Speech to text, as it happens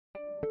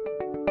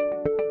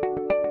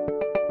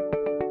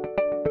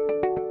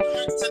To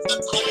the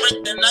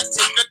culprit, then I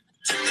take her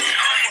to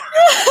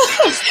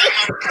the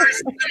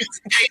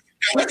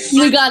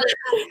store. We got it.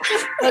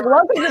 Like,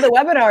 welcome to the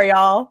webinar,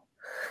 y'all.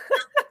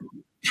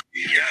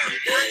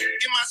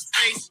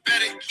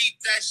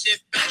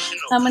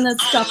 I'm gonna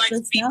stop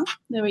this now.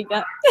 There we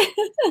go.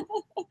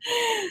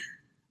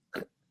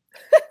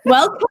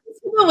 Welcome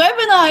to the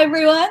webinar,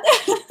 everyone.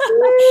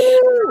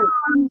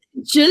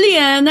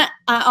 Jillian,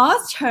 I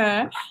asked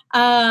her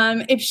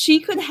if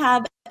she could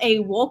have a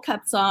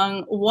walk-up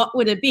song, what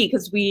would it be?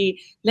 Because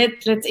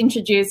let's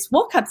introduce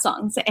walk-up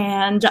songs,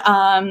 and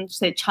she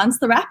said Chance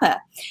the Rapper,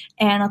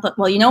 and I thought,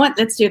 well, you know what?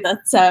 Let's do this.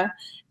 So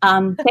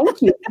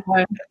thank you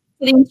for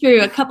sitting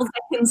through a couple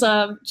seconds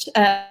of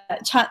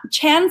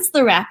Chance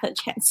the Rapper.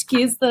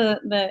 Excuse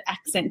the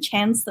accent,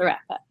 Chance the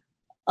Rapper.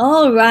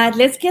 All right,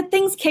 let's get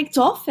things kicked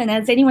off. And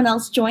as anyone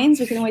else joins,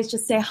 we can always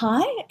just say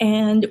hi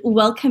and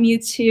welcome you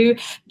to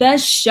the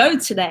show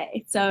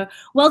today. So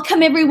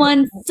welcome,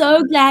 everyone.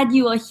 So glad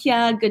you are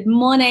here. Good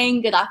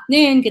morning, good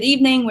afternoon, good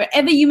evening,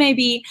 wherever you may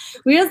be.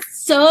 We are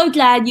so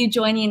glad you're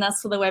joining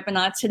us for the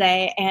webinar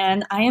today.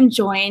 And I am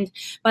joined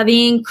by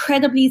the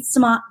incredibly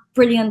smart,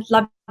 brilliant,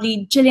 lovely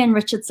Jillian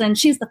Richardson.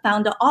 She's the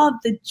founder of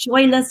The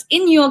Joy List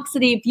in New York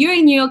City. If you're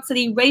in New York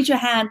City, raise your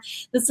hand.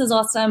 This is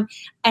awesome.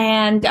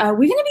 And we're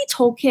going to be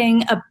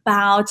talking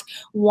about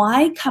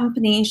why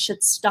companies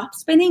should stop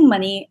spending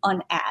money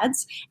on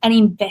ads and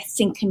invest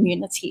in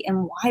community,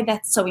 and why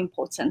that's so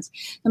important.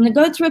 I'm going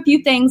to go through a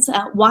few things,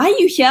 why are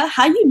you here,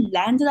 how you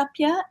landed up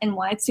here, and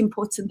why it's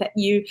important that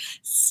you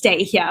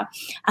stay here.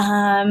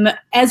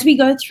 As we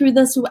go through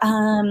this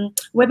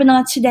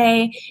webinar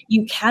today,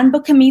 you can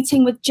book a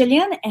meeting with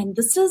Jillian, and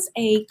this is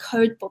a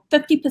code for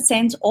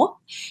 50% off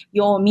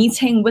your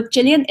meeting with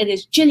Jillian. It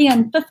is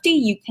Jillian50.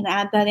 You can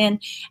add that in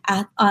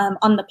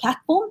on the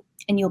platform,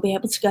 and you'll be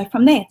able to go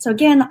from there. So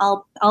again,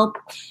 I'll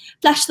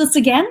flash this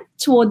again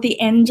toward the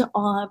end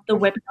of the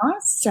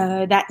webinar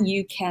so that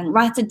you can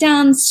write it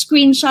down,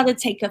 screenshot it,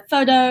 take a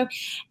photo,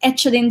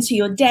 etch it into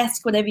your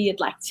desk, whatever you'd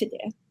like to do.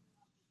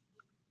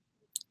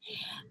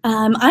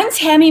 I'm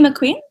Tammy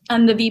McQueen.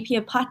 I'm the VP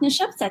of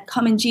Partnerships at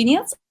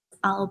CommonGenius.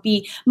 I'll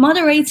be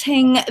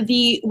moderating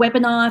the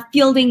webinar,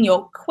 fielding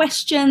your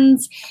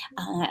questions,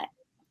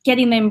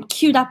 getting them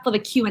queued up for the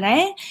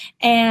Q&A,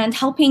 and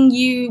helping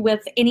you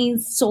with any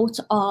sort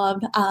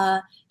of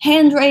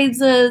hand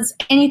raises,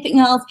 anything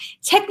else.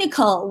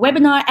 Technical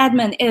webinar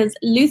admin is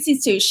Lucy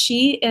Sue.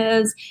 She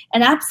is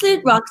an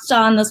absolute rock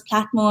star on this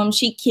platform.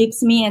 She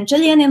keeps me and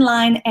Jillian in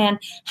line and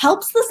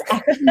helps this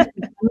action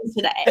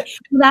today.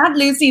 Without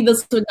Lucy,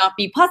 this would not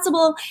be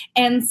possible.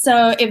 And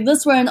so if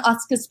this were an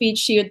Oscar speech,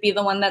 she would be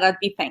the one that I'd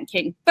be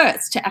thanking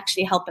first to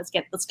actually help us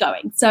get this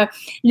going. So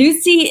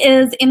Lucy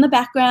is in the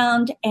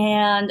background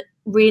and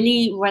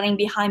really running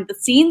behind the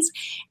scenes,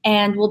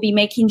 and we'll be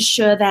making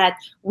sure that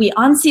we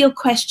answer your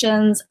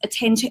questions,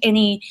 attend to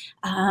any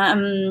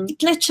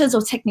glitches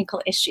or technical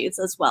issues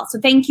as well. So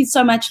thank you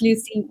so much,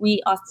 Lucy.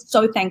 We are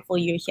so thankful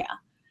you're here.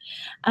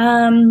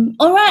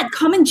 All right,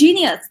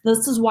 CommonGenius,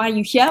 this is why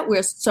you're here.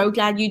 We're so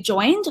glad you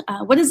joined.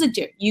 What does it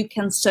do? You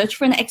can search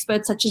for an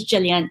expert such as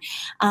Jillian.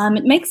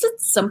 It makes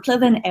it simpler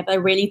than ever,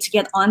 really, to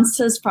get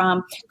answers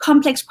from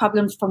complex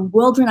problems from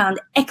world-renowned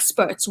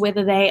experts,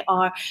 whether they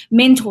are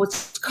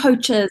mentors,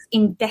 coaches,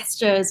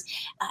 investors,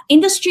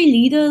 industry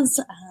leaders,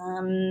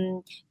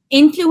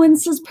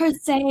 influencers per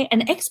se,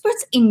 and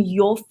experts in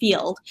your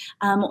field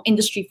or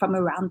industry from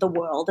around the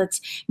world. It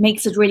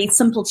makes it really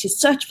simple to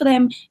search for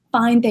them,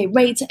 find their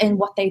rate and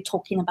what they're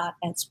talking about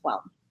as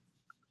well.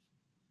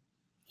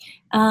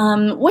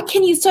 What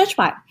can you search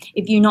by?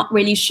 If you're not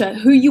really sure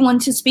who you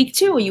want to speak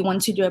to, or you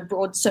want to do a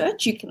broad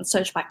search, you can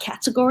search by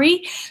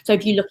category. So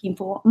if you're looking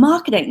for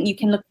marketing, you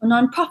can look for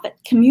nonprofit,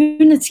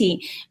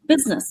 community,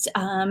 business,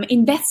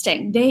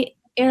 investing. There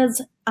is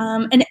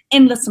an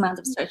endless amount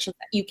of searches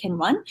that you can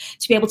run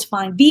to be able to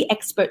find the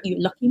expert you're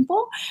looking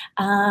for.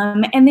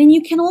 And then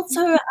you can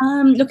also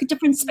look at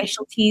different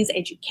specialties,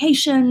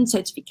 education,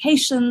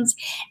 certifications,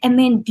 and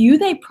then view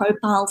their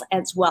profiles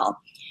as well.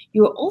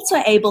 You're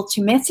also able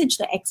to message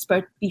the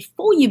expert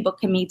before you book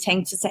a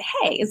meeting to say,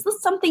 hey, is this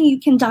something you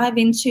can dive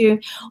into,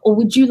 or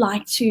would you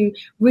like to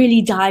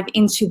really dive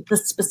into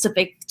this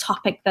specific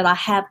topic that I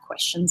have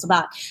questions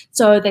about?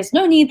 So there's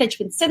no need that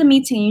you can set a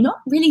meeting. You're not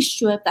really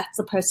sure if that's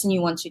the person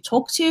you want to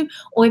talk to,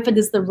 or if it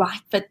is the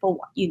right fit for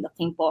what you're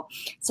looking for.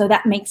 So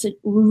that makes it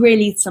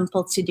really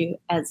simple to do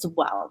as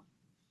well.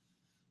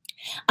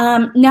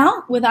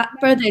 Now, without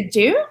further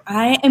ado,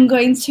 I am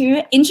going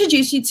to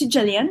introduce you to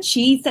Jillian.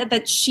 She said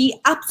that she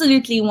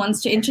absolutely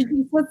wants to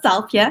introduce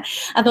herself here.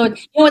 I thought,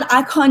 you know what,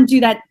 I can't do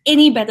that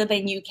any better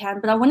than you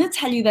can, but I want to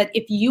tell you that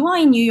if you are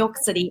in New York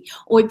City,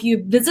 or if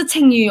you're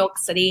visiting New York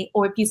City,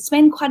 or if you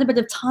spend quite a bit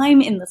of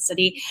time in the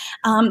city,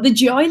 the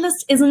Joy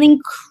List is an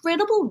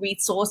incredible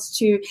resource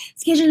to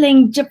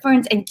scheduling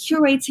different and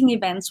curating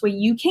events where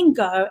you can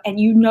go and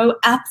you know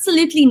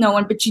absolutely no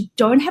one, but you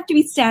don't have to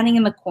be standing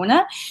in the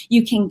corner.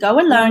 You can go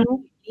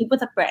alone. lead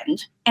with a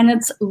brand, and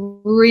it's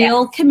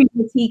real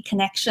community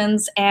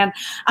connections. And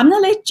I'm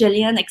going to let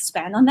Jillian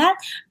expand on that.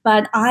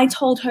 But I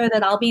told her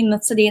that I'll be in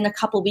the city in a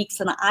couple of weeks,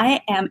 and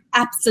I am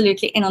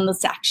absolutely in on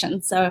this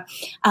action. So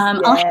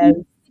I'll hand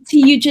it to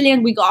you,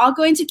 Jillian. We are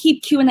going to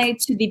keep Q&A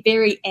to the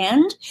very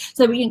end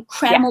so we can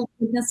cram all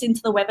the goodness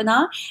into the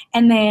webinar,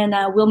 and then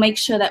we'll make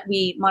sure that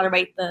we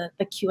moderate the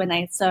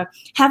Q&A. So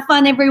have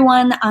fun,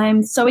 everyone.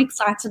 I'm so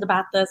excited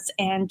about this,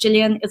 and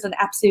Jillian is an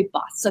absolute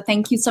boss. So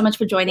thank you so much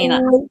for joining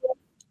us.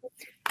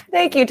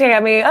 Thank you,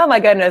 Tammy. Oh my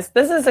goodness,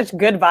 this is such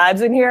good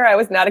vibes in here. I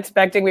was not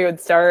expecting we would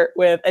start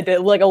with a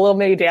little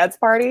mini dance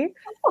party.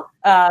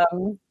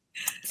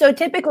 So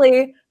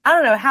typically, I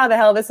don't know how the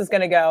hell this is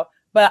going to go,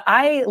 but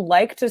I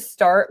like to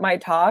start my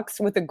talks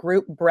with a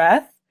group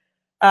breath.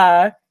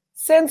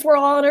 Since we're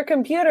all on our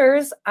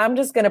computers, I'm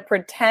just going to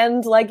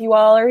pretend like you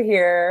all are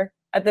here.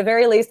 At the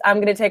very least, I'm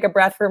going to take a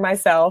breath for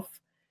myself.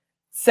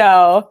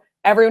 So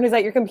everyone who's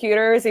at your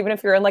computers, even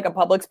if you're in like a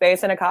public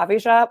space in a coffee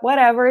shop,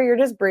 whatever, you're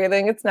just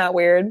breathing. It's not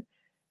weird.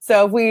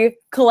 So if we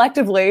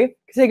collectively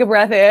take a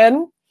breath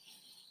in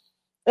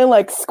and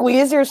like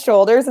squeeze your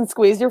shoulders and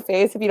squeeze your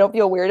face if you don't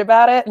feel weird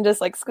about it, and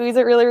just like squeeze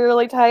it really,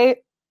 really tight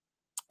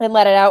and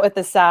let it out with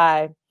a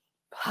sigh.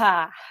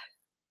 Ha.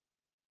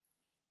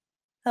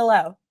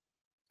 Hello.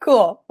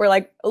 Cool. We're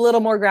like a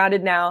little more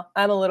grounded now.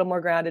 I'm a little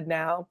more grounded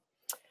now.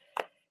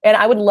 And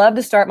I would love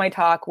to start my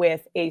talk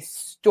with a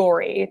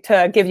story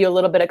to give you a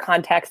little bit of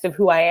context of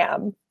who I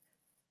am.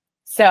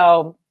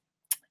 So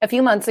a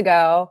few months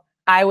ago,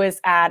 I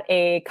was at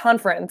a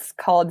conference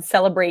called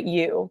Celebrate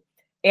You.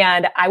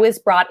 And I was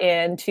brought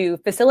in to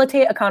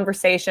facilitate a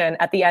conversation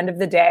at the end of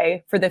the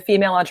day for the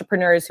female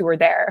entrepreneurs who were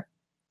there.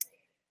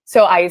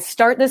 So I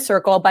start this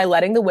circle by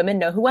letting the women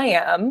know who I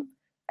am.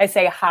 I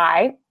say,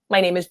 hi, my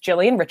name is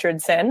Jillian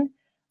Richardson.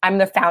 I'm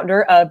the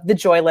founder of The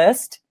Joy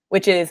List,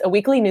 which is a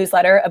weekly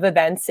newsletter of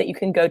events that you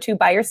can go to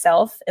by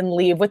yourself and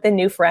leave with a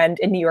new friend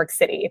in New York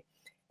City.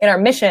 And our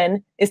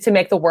mission is to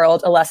make the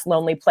world a less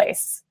lonely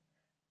place.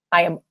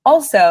 I am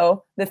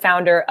also the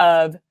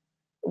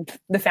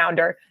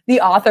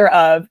author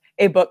of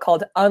a book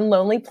called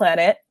Unlonely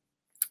Planet,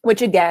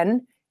 which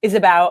again is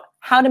about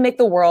how to make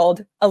the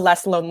world a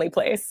less lonely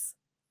place.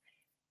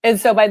 And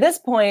so by this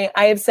point,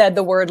 I have said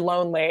the word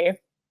lonely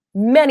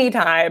many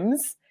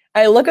times.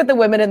 I look at the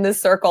women in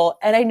this circle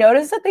and I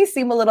notice that they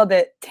seem a little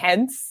bit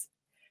tense.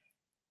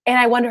 And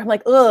I wonder, I'm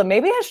like, oh,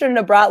 maybe I shouldn't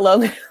have brought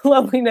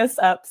loneliness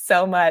up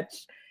so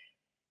much.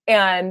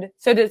 And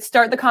so to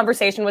start the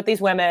conversation with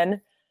these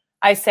women,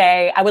 I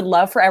say, I would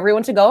love for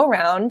everyone to go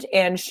around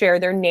and share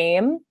their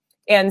name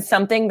and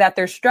something that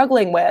they're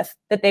struggling with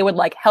that they would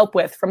like help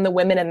with from the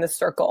women in this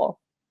circle.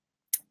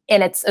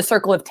 And it's a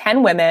circle of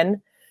 10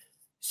 women,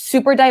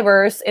 super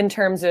diverse in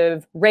terms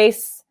of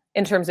race,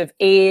 in terms of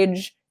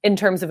age, in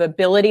terms of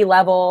ability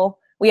level.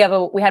 We had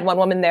one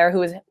woman there who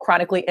was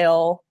chronically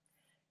ill.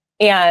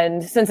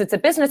 And since it's a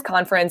business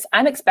conference,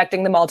 I'm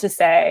expecting them all to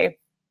say,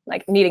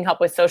 like, needing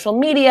help with social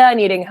media,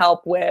 needing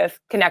help with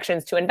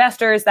connections to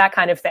investors, that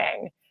kind of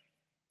thing.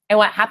 And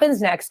what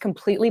happens next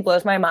completely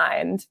blows my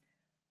mind.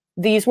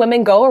 These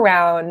women go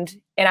around,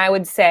 and I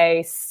would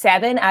say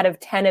 7 out of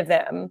 10 of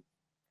them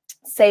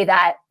say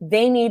that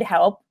they need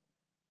help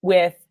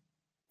with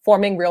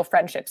forming real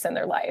friendships in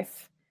their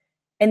life.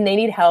 And they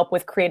need help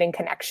with creating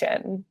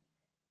connection.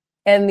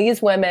 And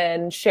these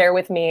women share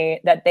with me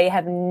that they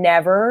have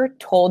never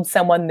told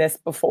someone this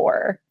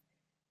before,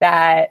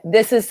 that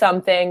this is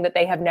something that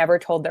they have never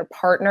told their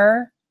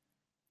partner.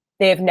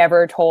 They have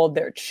never told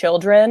their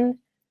children,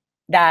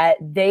 that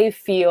they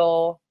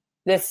feel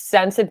this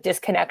sense of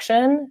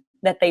disconnection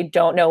that they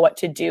don't know what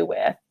to do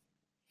with.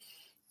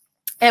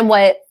 And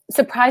what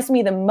surprised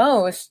me the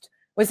most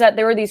was that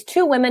there were these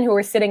 2 women who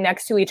were sitting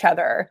next to each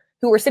other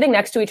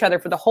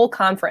for the whole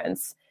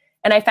conference.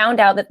 And I found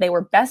out that they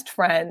were best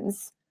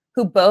friends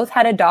who both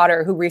had a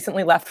daughter who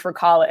recently left for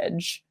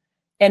college.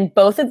 And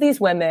both of these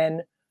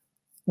women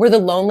were the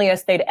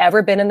loneliest they'd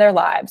ever been in their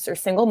lives. They're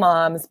single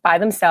moms by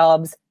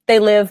themselves. They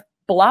live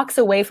blocks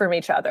away from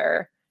each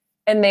other.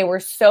 And they were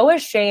so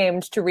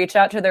ashamed to reach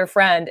out to their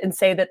friend and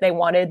say that they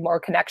wanted more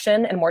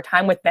connection and more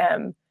time with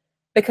them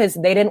because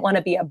they didn't want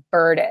to be a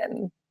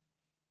burden.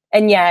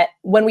 And yet,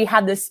 when we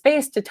had this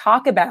space to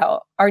talk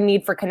about our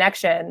need for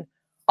connection,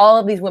 all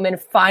of these women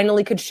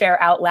finally could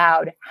share out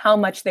loud how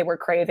much they were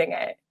craving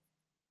it.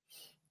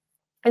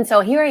 And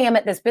so here I am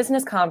at this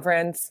business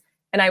conference,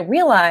 and I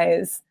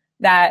realize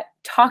that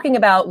talking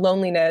about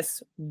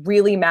loneliness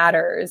really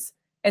matters,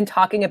 and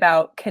talking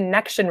about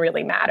connection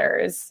really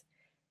matters.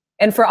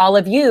 And for all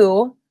of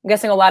you, I'm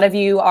guessing a lot of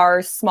you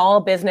are small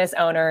business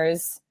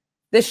owners.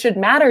 This should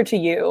matter to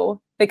you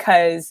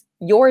because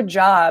your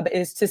job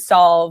is to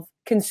solve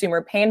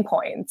consumer pain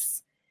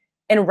points.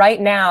 And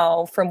right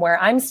now, from where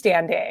I'm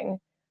standing,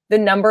 the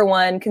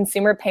 #1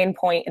 consumer pain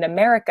point in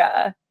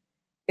America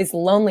is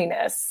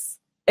loneliness.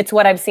 It's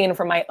what I've seen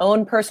from my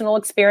own personal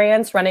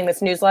experience running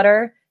this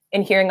newsletter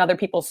and hearing other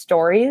people's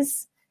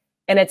stories.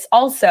 And it's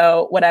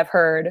also what I've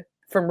heard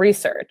from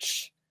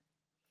research.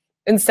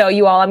 And so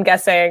you all, I'm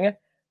guessing,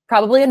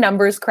 probably a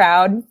numbers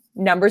crowd.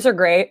 numbers are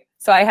great.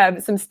 So I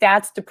have some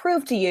stats to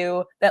prove to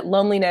you that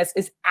loneliness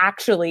is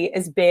actually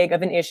as big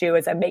of an issue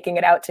as I'm making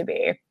it out to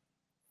be.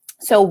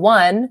 So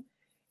one,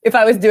 if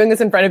I was doing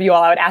this in front of you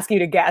all, I would ask you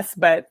to guess,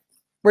 but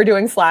we're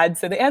doing slides,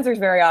 so the answer is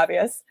very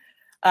obvious.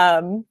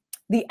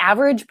 The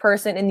average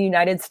person in the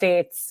United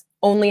States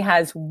only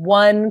has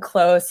one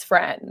close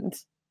friend.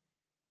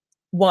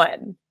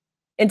 One.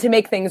 And to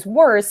make things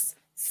worse,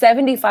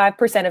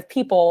 75% of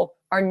people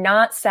are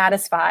not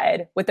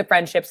satisfied with the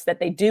friendships that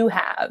they do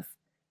have.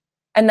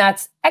 And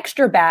that's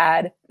extra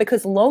bad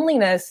because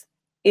loneliness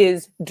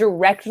is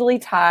directly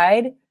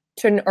tied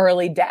to an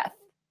early death.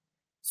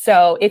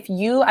 So if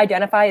you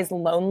identify as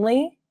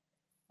lonely,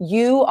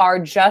 you are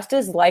just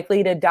as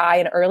likely to die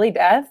an early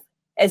death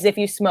as if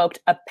you smoked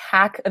a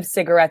pack of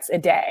cigarettes a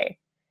day.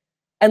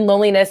 And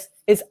loneliness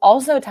is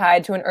also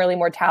tied to an early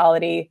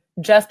mortality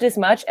just as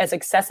much as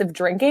excessive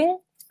drinking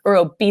or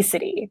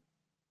obesity.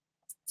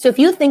 So if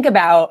you think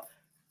about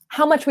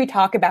how much we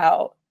talk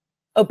about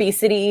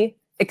obesity,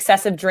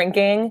 excessive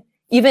drinking,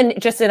 even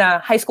just in a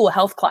high school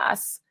health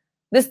class,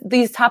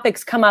 these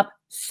topics come up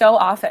so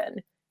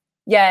often.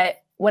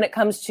 Yet when it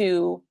comes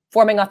to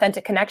forming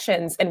authentic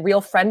connections and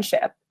real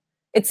friendship,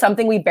 it's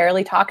something we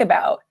barely talk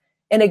about.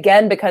 And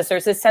again, because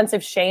there's this sense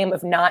of shame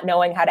of not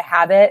knowing how to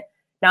have it,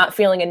 not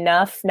feeling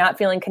enough, not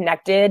feeling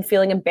connected,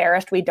 feeling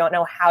embarrassed we don't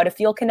know how to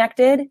feel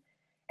connected.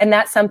 And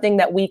that's something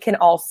that we can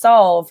all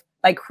solve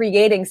by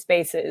creating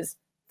spaces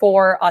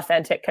for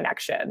authentic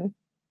connection.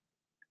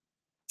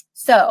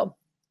 So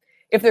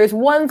if there's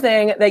one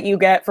thing that you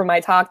get from my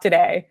talk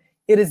today,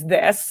 it is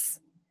this,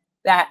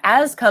 that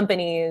as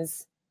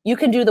companies, you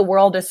can do the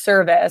world a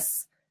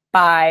service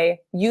by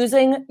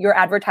using your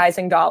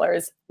advertising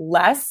dollars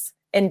less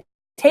and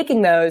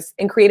taking those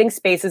and creating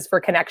spaces for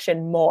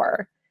connection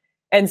more.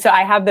 And so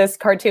I have this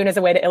cartoon as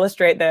a way to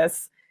illustrate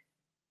this.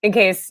 In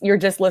case you're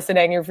just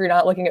listening, or if you're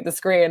not looking at the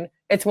screen,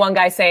 it's one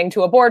guy saying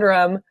to a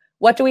boardroom,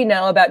 what do we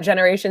know about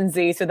Generation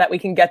Z so that we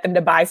can get them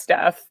to buy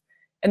stuff?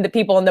 And the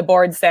people on the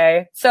board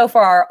say, so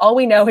far, all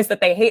we know is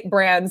that they hate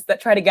brands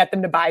that try to get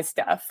them to buy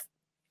stuff.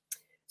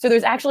 So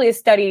there's actually a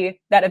study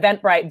that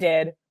Eventbrite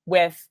did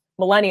with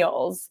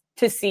millennials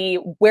to see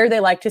where they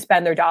like to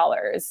spend their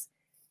dollars.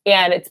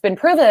 And it's been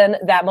proven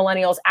that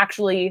millennials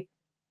actually,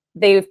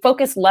 they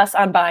focus less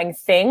on buying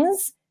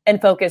things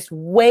and focus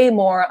way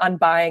more on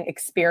buying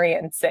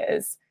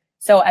experiences.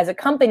 So as a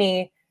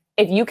company,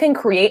 if you can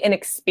create an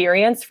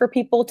experience for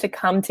people to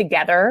come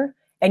together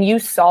and you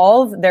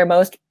solve their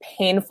most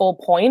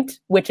painful point,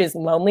 which is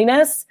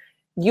loneliness,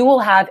 you will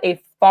have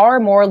a far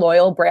more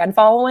loyal brand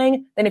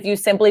following than if you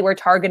simply were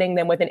targeting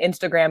them with an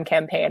Instagram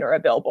campaign or a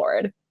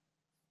billboard.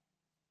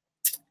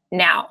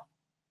 Now,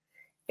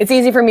 it's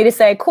easy for me to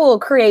say, cool,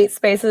 create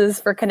spaces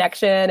for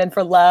connection and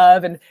for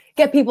love and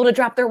get people to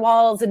drop their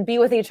walls and be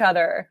with each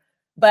other.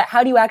 But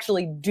how do you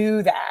actually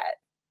do that?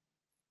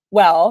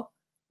 Well,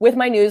 with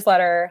my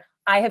newsletter,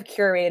 I have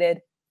curated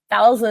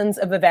thousands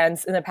of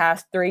events in the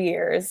past 3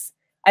 years.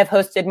 I've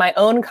hosted my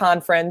own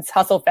conference,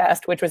 Hustle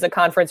Fest, which was a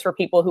conference for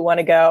people who want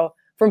to go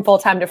from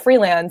full-time to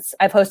freelance.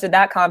 I've hosted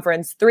that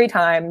conference 3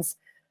 times.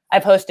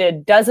 I've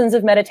hosted dozens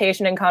of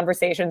meditation and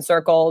conversation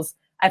circles.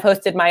 I've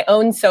hosted my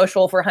own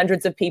social for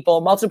hundreds of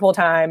people multiple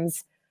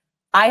times.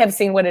 I have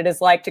seen what it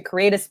is like to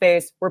create a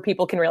space where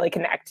people can really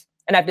connect.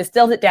 And I've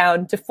distilled it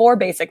down to 4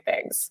 basic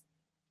things.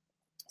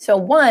 So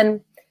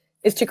one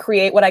is to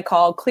create what I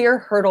call clear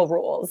hurdle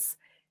rules.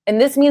 And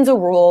this means a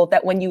rule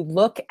that when you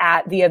look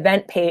at the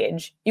event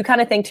page, you kind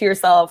of think to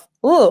yourself,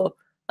 ooh,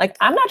 like,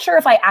 I'm not sure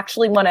if I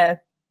actually want to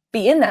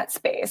be in that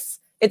space.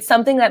 It's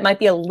something that might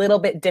be a little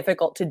bit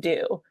difficult to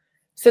do.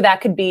 So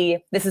that could be,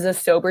 this is a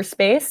sober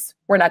space.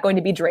 We're not going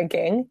to be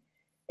drinking.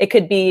 It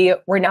could be,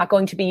 we're not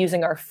going to be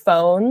using our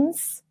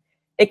phones.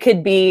 It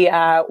could be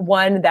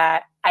one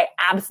that I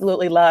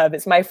absolutely love.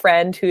 It's my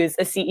friend who's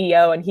a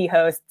CEO and he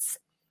hosts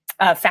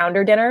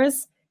founder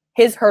dinners.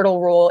 His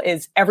hurdle rule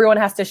is everyone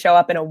has to show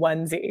up in a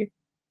onesie.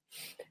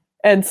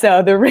 And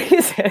so the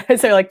reason,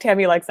 so like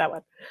Tammy likes that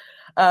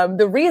one.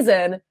 The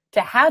reason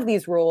to have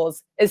these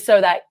rules is so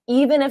that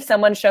even if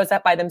someone shows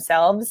up by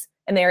themselves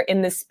and they're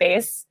in this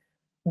space,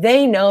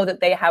 they know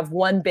that they have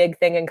one big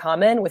thing in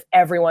common with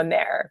everyone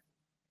there.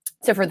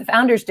 So for the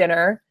founders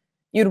dinner,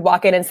 you'd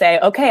walk in and say,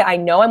 okay, I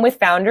know I'm with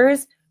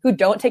founders who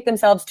don't take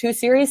themselves too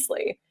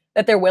seriously,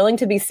 that they're willing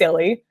to be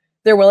silly.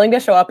 They're willing to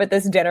show up at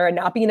this dinner and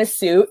not be in a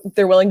suit.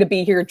 They're willing to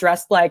be here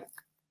dressed like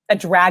a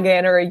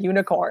dragon or a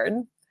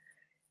unicorn.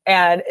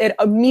 And it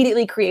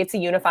immediately creates a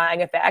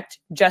unifying effect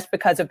just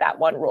because of that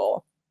one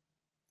rule.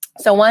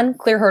 So 1,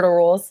 clear hurdle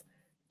rules.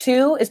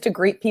 2 is to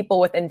greet people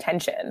with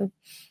intention.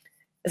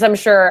 As I'm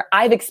sure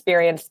I've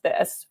experienced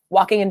this,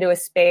 walking into a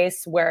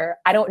space where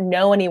I don't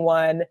know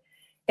anyone,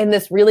 and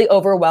this really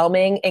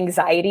overwhelming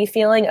anxiety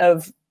feeling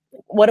of,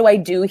 what do I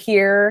do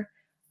here?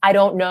 I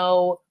don't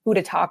know who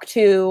to talk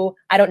to.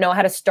 I don't know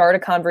how to start a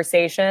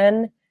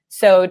conversation.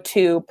 So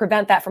to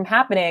prevent that from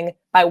happening,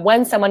 by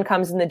when someone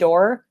comes in the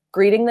door,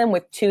 greeting them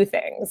with 2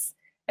 things.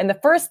 And the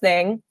first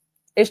thing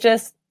is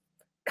just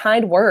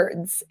kind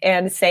words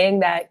and saying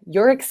that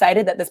you're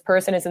excited that this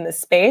person is in this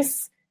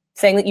space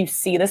saying that you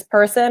see this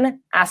person,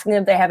 asking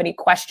if they have any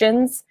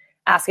questions,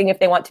 asking if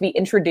they want to be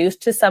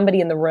introduced to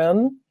somebody in the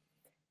room,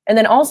 and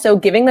then also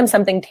giving them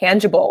something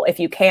tangible if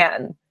you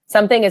can.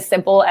 Something as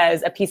simple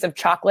as a piece of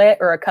chocolate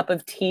or a cup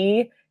of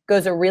tea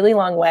goes a really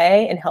long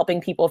way in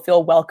helping people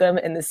feel welcome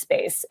in this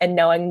space and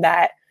knowing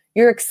that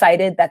you're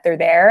excited that they're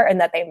there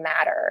and that they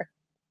matter.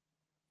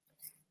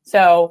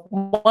 So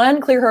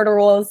 1, clear hurdle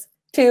rules.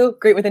 2,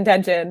 greet with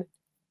intention.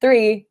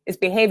 3 is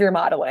behavior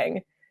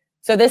modeling.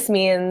 So this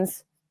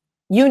means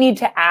you need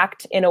to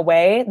act in a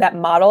way that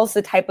models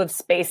the type of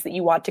space that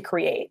you want to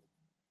create.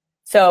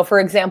 So for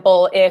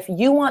example, if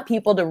you want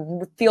people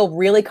to feel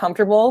really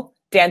comfortable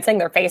dancing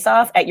their face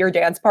off at your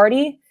dance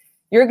party,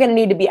 you're going to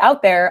need to be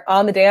out there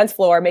on the dance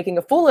floor making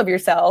a fool of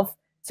yourself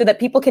so that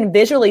people can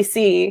visually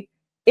see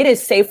it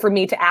is safe for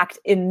me to act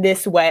in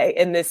this way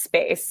in this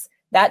space.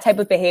 That type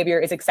of behavior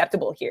is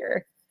acceptable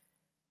here.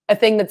 A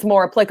thing that's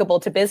more applicable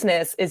to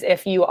business is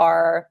if you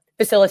are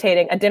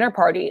facilitating a dinner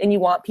party and you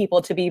want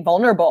people to be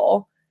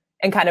vulnerable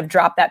and kind of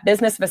drop that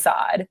business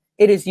facade.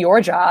 It is your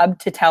job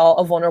to tell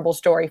a vulnerable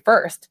story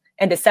first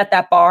and to set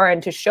that bar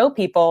and to show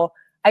people,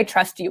 I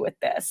trust you with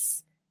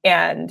this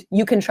and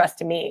you can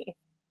trust me.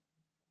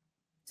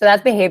 So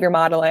that's behavior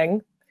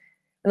modeling.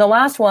 And the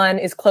last one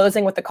is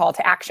closing with the call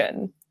to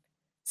action.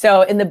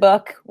 So in the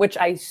book, which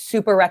I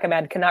super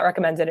recommend, cannot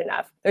recommend it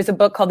enough, there's a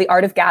book called The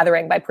Art of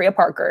Gathering by Priya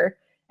Parker.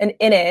 And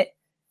in it,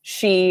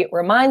 she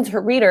reminds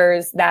her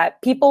readers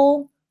that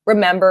people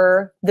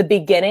remember the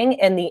beginning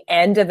and the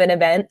end of an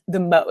event the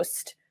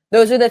most.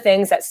 Those are the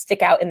things that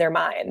stick out in their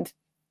mind.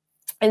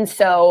 And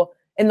so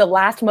in the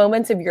last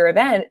moments of your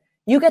event,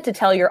 you get to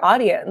tell your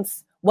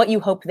audience what you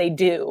hope they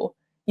do.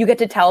 You get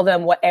to tell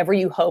them whatever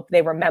you hope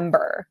they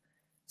remember.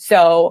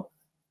 So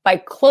by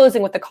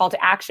closing with the call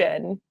to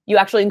action, you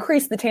actually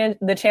increase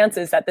the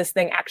chances that this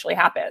thing actually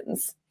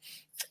happens.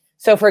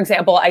 So for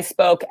example, I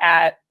spoke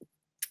at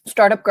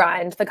Startup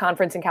Grind, the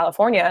conference in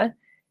California,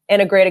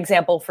 and a great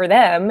example for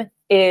them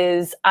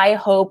is I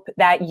hope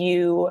that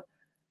you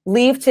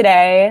leave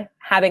today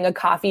having a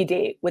coffee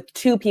date with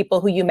 2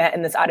 people who you met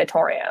in this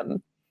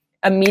auditorium.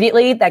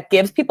 Immediately, that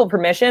gives people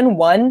permission,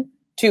 1,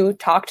 to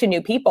talk to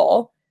new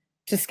people,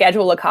 to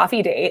schedule a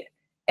coffee date,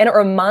 and it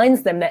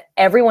reminds them that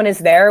everyone is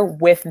there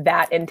with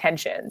that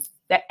intention,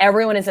 that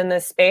everyone is in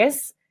this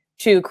space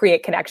to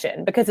create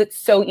connection, because it's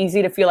so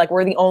easy to feel like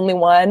we're the only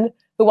one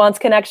who wants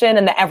connection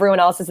and that everyone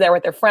else is there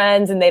with their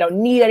friends and they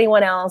don't need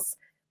anyone else.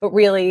 But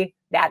really,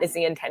 that is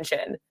the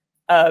intention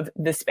of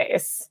the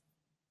space.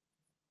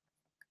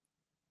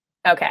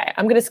 Okay,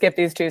 I'm going to skip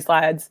these 2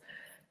 slides.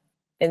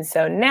 And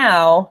so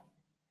now,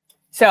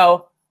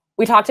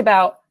 we talked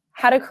about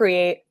how to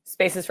create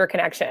spaces for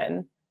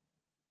connection,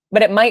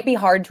 but it might be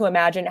hard to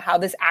imagine how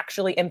this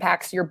actually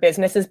impacts your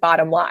business's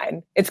bottom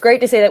line. It's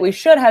great to say that we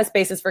should have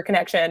spaces for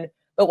connection,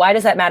 but why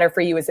does that matter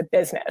for you as a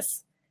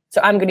business?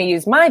 So I'm going to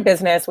use my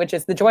business, which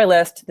is the Joy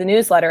List, the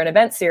newsletter and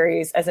event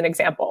series, as an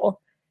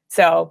example.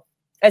 So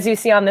as you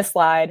see on this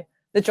slide,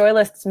 the Joy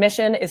List's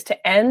mission is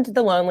to end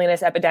the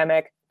loneliness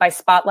epidemic by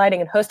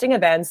spotlighting and hosting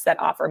events that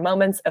offer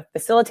moments of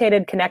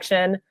facilitated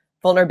connection,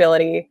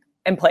 vulnerability,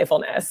 and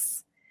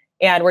playfulness.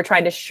 And we're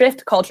trying to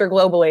shift culture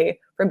globally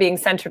from being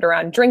centered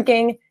around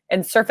drinking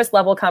and surface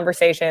level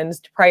conversations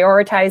to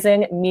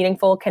prioritizing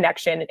meaningful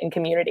connection and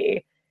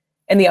community.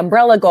 And the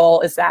umbrella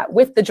goal is that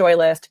with the Joy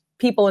List,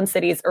 people in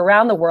cities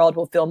around the world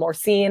will feel more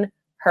seen,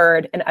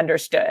 heard, and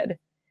understood.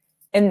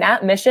 And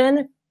that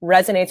mission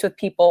resonates with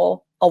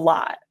people a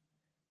lot.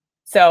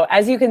 So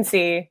as you can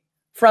see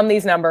from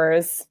these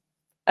numbers,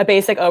 a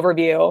basic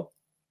overview.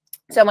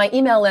 So my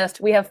email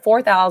list, we have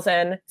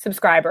 4,000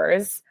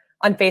 subscribers.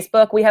 On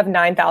Facebook, we have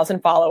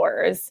 9,000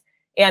 followers.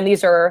 And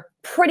these are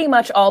pretty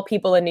much all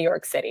people in New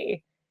York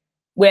City.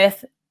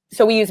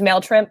 So we use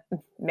MailChimp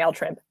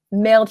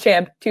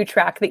to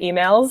track the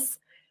emails.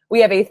 We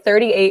have a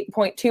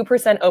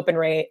 38.2% open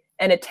rate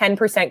and a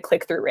 10%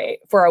 click-through rate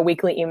for our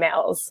weekly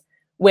emails,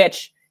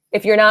 which,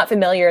 if you're not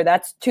familiar,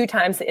 that's 2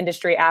 times the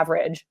industry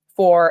average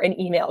for an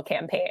email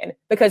campaign,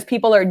 because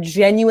people are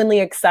genuinely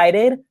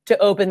excited to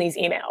open these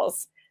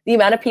emails. The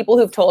amount of people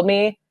who've told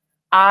me,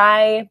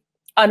 I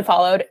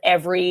unfollowed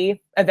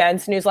every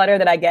events newsletter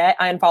that I get.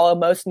 I unfollow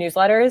most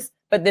newsletters,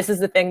 but this is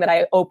the thing that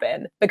I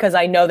open because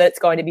I know that it's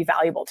going to be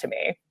valuable to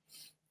me.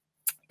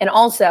 And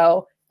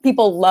also,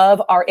 people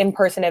love our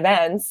in-person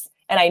events.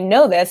 And I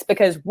know this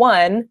because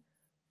 1,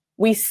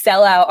 we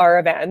sell out our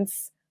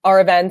events.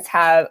 Our events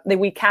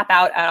we cap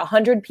out at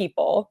 100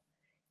 people.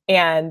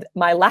 And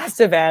my last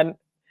event,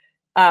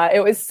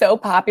 it was so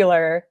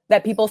popular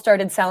that people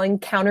started selling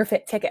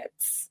counterfeit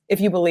tickets, if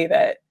you believe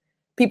it.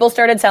 People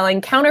started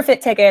selling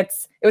counterfeit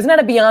tickets. It was not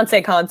a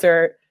Beyonce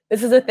concert.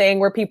 This is a thing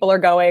where people are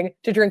going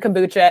to drink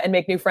kombucha and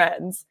make new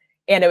friends.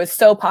 And it was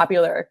so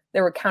popular,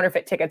 there were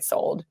counterfeit tickets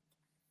sold.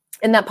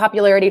 And that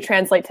popularity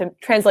translates to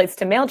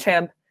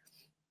MailChimp.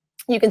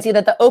 You can see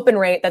that the open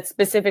rate that's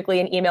specifically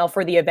an email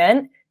for the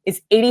event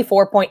is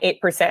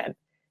 84.8%.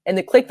 And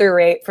the click-through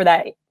rate for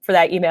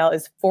that email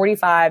is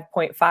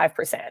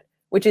 45.5%,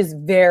 which is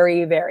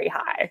very, very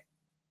high.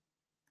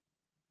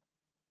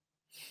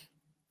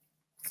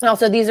 And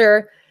also these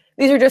are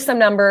just some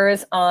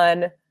numbers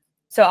on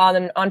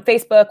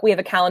Facebook. We have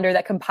a calendar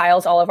that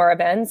compiles all of our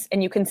events,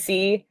 and you can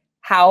see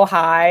how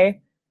high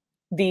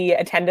the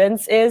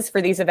attendance is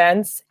for these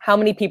events, how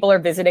many people are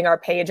visiting our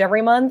page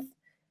every month.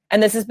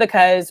 And this is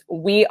because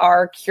we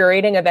are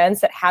curating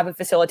events that have a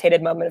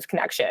facilitated moment of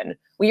connection.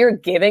 We are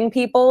giving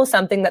people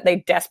something that they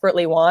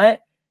desperately want.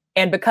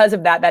 And because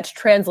of that, that's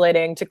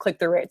translating to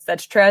click-through rates.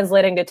 That's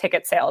translating to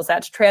ticket sales.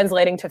 That's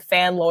translating to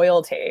fan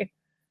loyalty.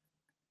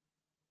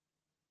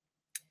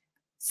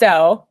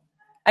 So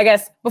I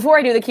guess before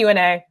I do the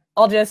Q&A,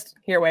 I'll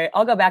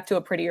go back to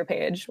a prettier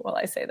page while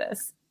I say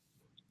this.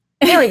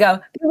 Here we go.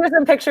 These are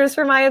some pictures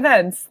for my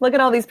events. Look at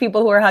all these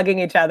people who are hugging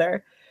each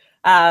other.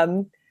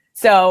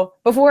 So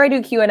before I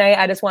do Q&A,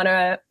 I just want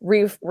to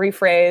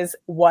rephrase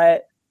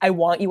what I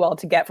want you all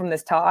to get from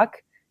this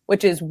talk,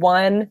 which is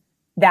one,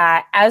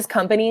 that as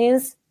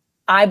companies,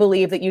 I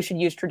believe that you should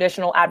use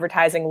traditional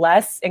advertising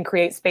less and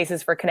create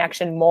spaces for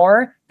connection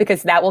more,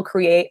 because that will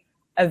create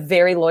a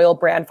very loyal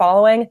brand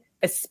following,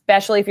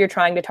 especially if you're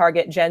trying to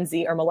target Gen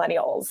Z or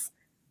millennials.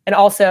 And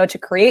also, to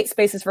create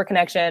spaces for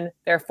connection,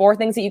 there are 4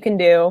 things that you can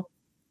do.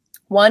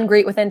 1,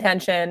 greet with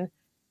intention.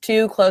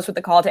 2, close with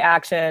the call to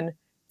action.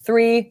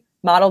 3,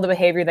 model the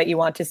behavior that you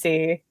want to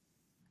see.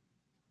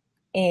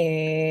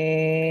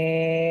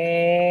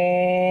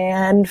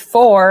 And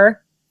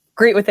 4,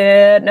 greet with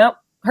it. Nope.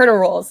 Hurdle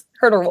rules.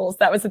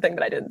 That was the thing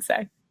that I didn't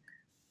say.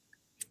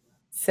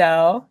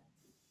 So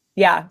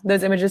yeah,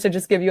 those images should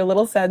just give you a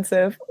little sense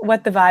of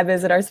what the vibe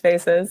is at our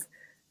spaces.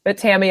 But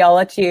Tammy, I'll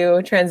let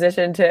you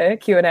transition to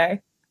Q&A.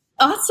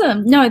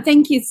 Awesome. No,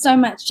 thank you so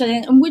much,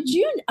 Jillian. And would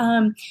you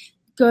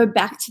go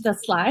back to the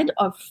slide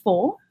of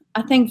 4?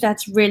 I think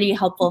that's really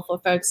helpful for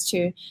folks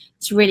to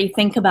really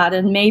think about,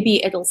 and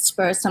maybe it'll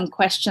spur some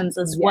questions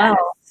as well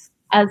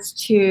as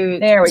to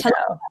there we go.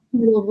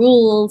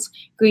 Rules,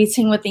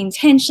 greeting with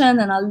intention.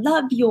 And I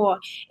love your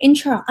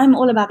intro. I'm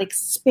all about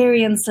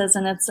experiences,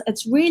 and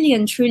it's really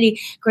and truly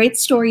great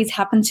stories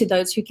happen to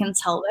those who can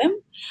tell them.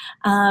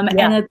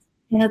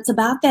 And it's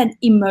about that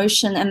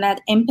emotion and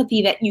that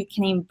empathy that you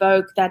can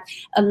invoke that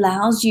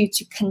allows you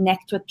to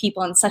connect with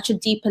people on such a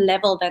deeper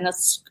level than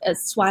a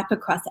swipe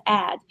across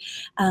ad.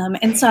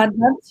 And so I'd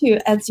love to,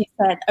 as you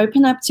said,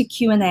 open up to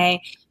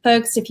Q&A.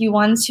 Folks, if you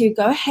want to,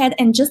 go ahead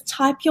and just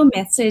type your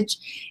message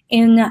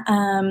in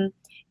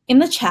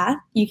the chat.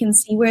 You can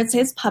see where it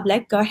says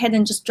public. Go ahead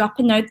and just drop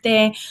a note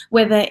there,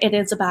 whether it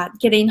is about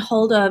getting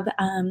hold of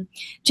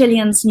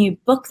Jillian's new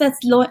book that's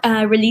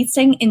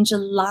releasing in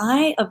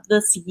July of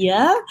this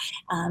year.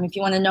 If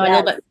you want to know a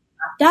little bit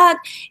about that,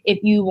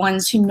 if you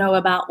want to know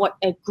about what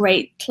a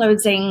great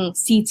closing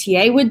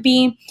CTA would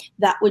be,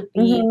 that would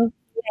be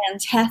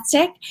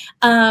fantastic.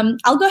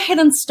 I'll go ahead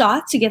and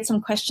start to get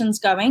some questions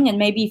going and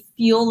maybe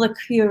fuel the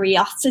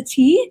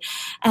curiosity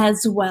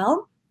as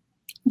well.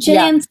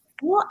 Jillian,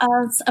 tell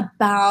us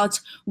about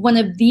one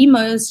of the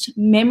most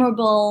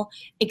memorable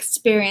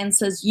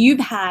experiences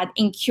you've had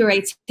in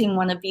curating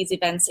one of these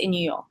events in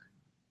New York.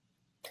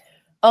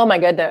 Oh my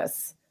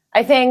goodness.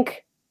 I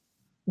think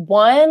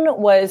one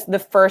was the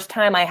first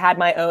time I had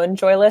my own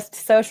Joylist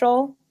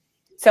social.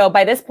 So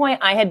by this point,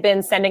 I had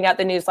been sending out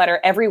the newsletter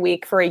every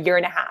week for a year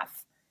and a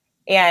half.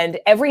 And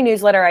every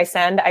newsletter I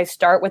send, I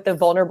start with the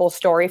vulnerable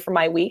story for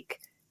my week,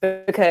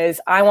 because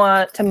I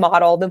want to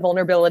model the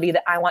vulnerability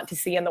that I want to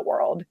see in the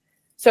world.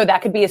 So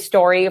that could be a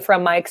story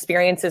from my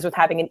experiences with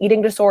having an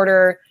eating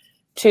disorder,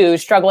 to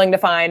struggling to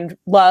find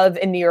love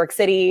in New York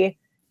City,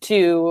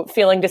 to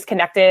feeling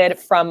disconnected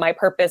from my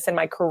purpose and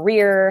my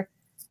career.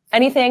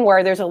 Anything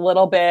where there's a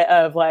little bit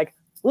of like,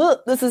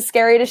 this is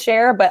scary to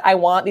share, but I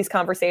want these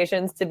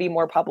conversations to be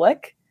more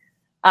public.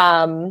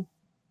 And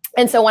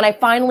so when I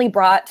finally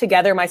brought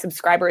together my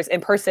subscribers in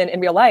person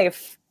in real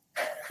life,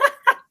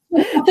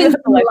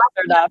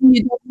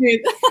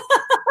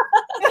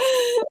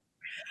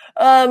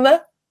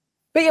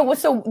 but yeah,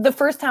 so the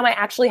first time I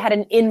actually had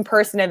an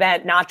in-person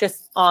event, not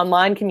just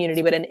online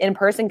community, but an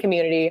in-person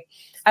community,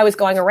 I was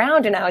going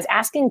around and I was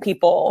asking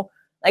people,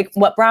 like,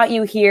 what brought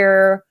you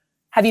here?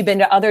 Have you been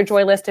to other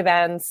Joylist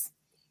events?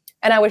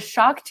 And I was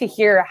shocked to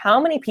hear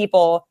how many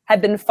people had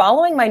been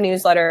following my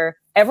newsletter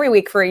every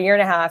week for a year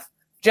and a half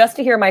just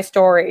to hear my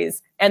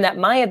stories, and that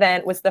my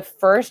event was the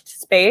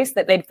first space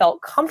that they'd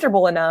felt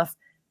comfortable enough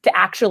to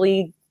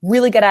actually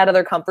really get out of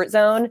their comfort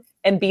zone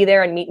and be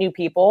there and meet new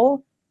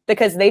people,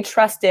 because they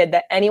trusted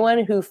that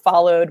anyone who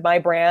followed my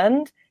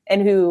brand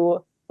and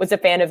who was a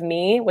fan of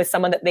me was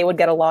someone that they would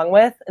get along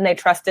with, and they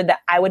trusted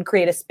that I would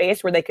create a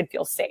space where they could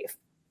feel safe.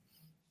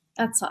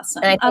 That's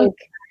awesome. And I think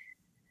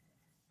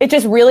it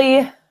just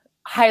really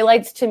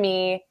highlights to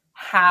me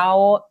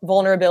how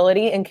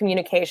vulnerability and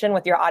communication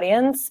with your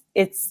audience,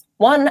 it's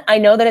one, I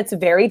know that it's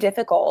very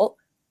difficult,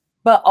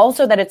 but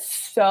also that it's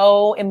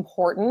so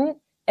important,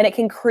 and it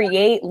can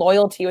create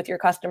loyalty with your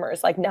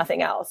customers like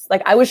nothing else.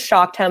 Like, I was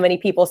shocked how many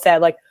people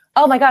said, like,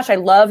 oh my gosh, I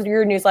love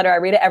your newsletter. I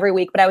read it every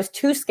week, but I was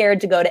too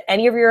scared to go to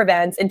any of your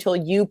events until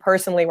you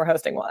personally were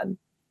hosting one.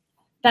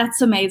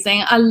 That's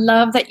amazing. I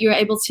love that you're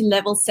able to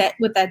level set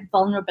with that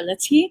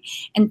vulnerability,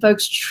 and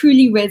folks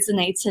truly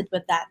resonated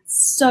with that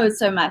so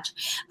much.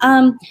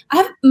 I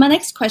have my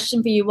next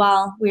question for you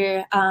while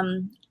we're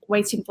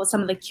waiting for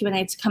some of the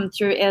Q&A to come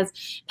through is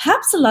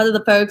perhaps a lot of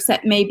the folks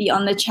that may be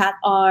on the chat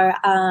are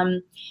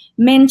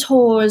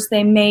mentors.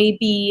 They may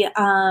be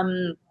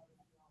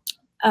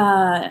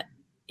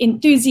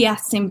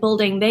enthusiasts in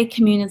building their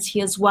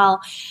community as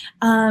well.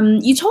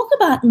 You talk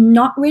about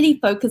not really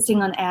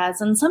focusing on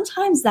ads, and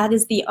sometimes that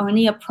is the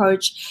only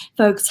approach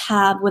folks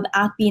have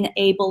without being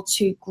able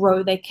to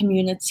grow their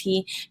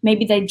community.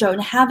 Maybe they don't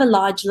have a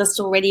large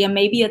list already, or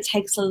maybe it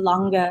takes a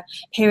longer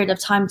period of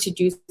time to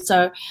do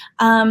so.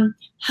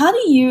 How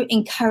do you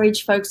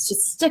encourage folks to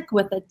stick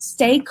with it,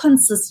 stay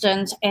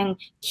consistent, and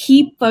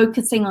keep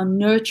focusing on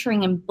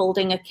nurturing and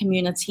building a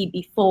community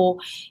before,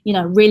 you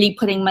know, really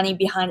putting money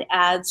behind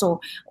ads or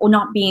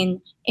not being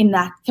in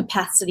that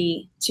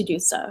capacity to do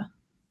so?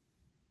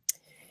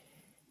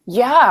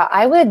 Yeah,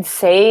 I would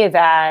say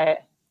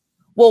that,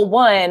 well,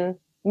 one,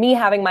 me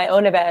having my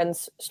own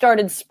events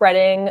started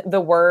spreading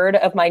the word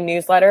of my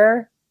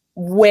newsletter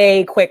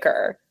way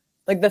quicker.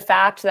 Like the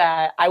fact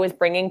that I was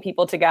bringing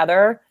people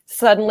together,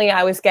 suddenly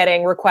I was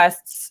getting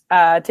requests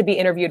to be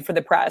interviewed for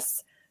the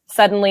press.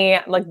 Suddenly,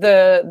 like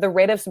the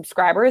rate of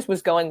subscribers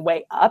was going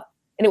way up.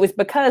 And it was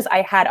because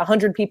I had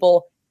 100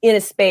 people in a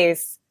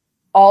space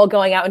all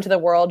going out into the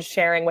world,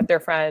 sharing with their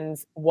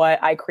friends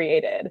what I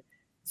created.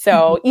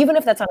 So even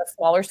if that's on a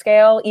smaller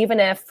scale, even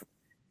if,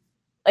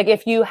 like,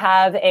 if you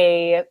have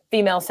a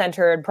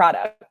female-centered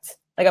product,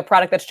 like a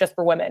product that's just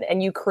for women,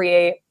 and you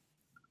create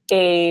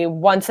a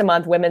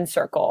once-a-month women's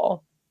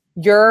circle,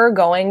 you're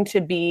going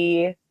to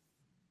be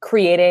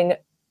creating,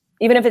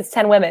 even if it's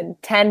 10 women,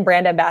 10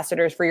 brand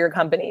ambassadors for your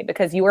company,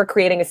 because you are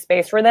creating a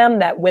space for them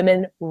that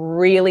women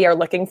really are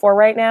looking for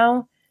right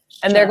now.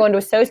 And they're going to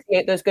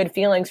associate those good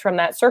feelings from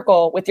that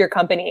circle with your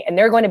company. And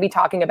they're going to be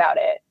talking about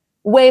it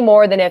way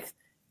more than if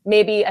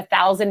maybe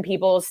 1,000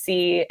 people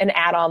see an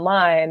ad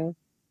online.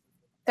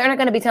 They're not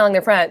going to be telling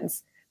their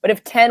friends. But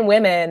if 10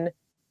 women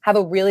have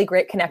a really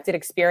great connected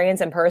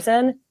experience in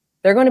person,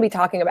 they're going to be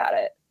talking about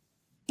it.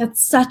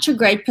 That's such a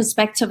great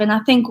perspective. And I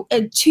think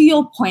to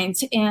your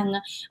point in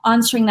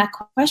answering that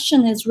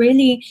question is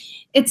really,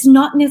 it's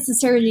not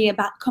necessarily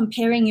about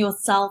comparing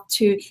yourself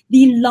to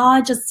the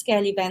largest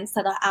scale events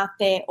that are out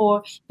there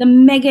or the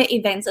mega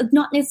events. It's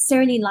not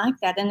necessarily like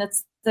that. And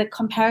it's the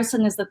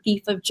comparison is the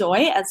thief of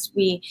joy, as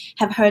we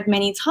have heard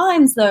many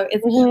times, though.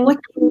 It's what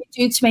can you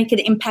do to make an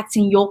impact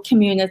in your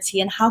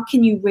community, and how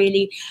can you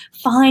really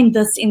find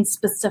this in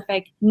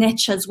specific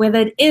niches, whether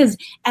it is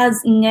as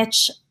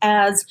niche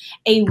as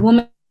a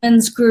women's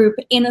group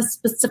in a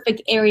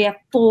specific area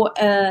for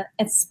a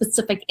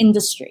specific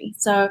industry.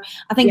 So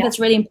I think that's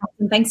really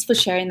important. Thanks for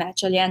sharing that,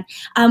 Jillian.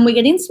 We're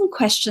getting some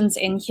questions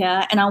in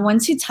here, and I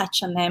want to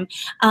touch on them.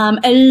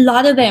 A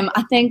lot of them,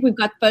 I think we've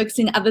got folks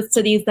in other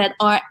cities that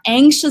are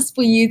anxious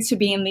for you to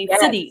be in these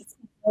cities.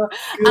 So,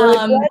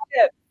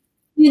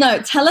 you know,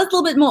 tell us a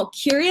little bit more.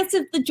 Curious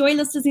if the Joy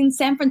List is in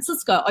San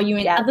Francisco. Are you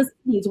in other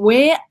cities?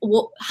 Where?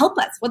 Well, help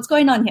us. What's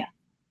going on here?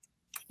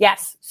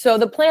 Yes. So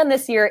the plan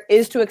this year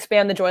is to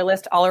expand the Joy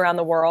List all around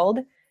the world.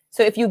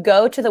 So if you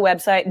go to the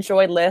website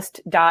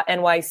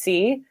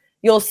joylist.nyc,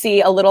 you'll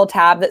see a little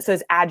tab that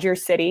says add your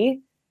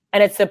city.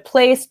 And it's a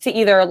place to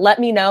either let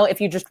me know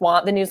if you just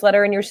want the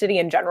newsletter in your city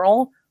in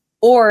general,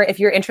 or if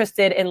you're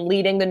interested in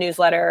leading the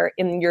newsletter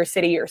in your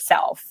city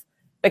yourself.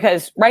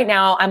 Because right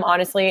now I'm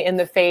honestly in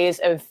the phase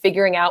of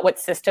figuring out what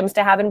systems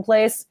to have in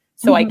place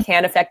so I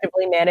can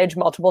effectively manage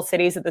multiple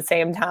cities at the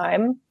same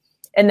time.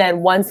 And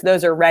then once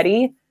those are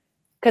ready,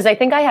 because I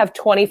think I have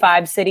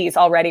 25 cities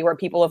already where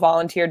people have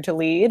volunteered to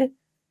lead.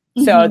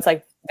 So it's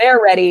like, they're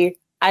ready.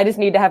 I just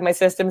need to have my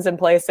systems in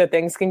place so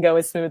things can go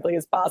as smoothly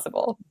as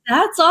possible.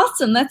 That's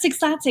awesome. That's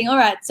exciting. All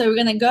right. So we're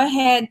going to go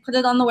ahead, put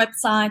it on the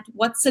website,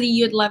 what city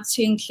you'd love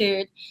to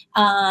include.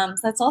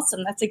 That's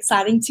awesome. That's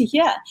exciting to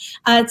hear.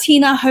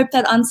 Tina, I hope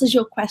that answers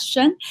your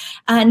question.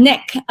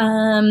 Nick,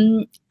 are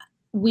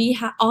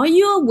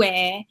you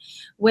aware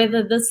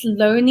whether this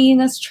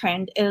loneliness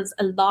trend is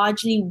a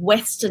largely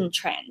Western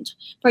trend,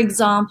 for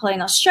example,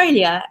 in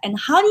Australia? And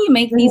how do you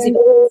make these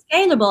events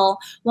scalable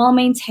while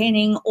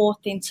maintaining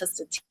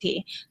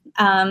authenticity?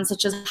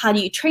 Such as, how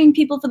do you train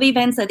people for the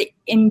events that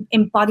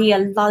embody a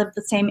lot of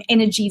the same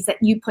energies that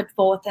you put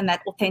forth, and that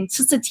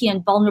authenticity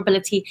and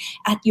vulnerability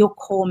at your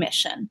core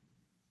mission?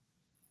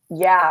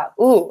 Yeah.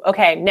 Ooh,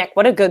 okay, Nick,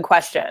 what a good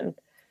question.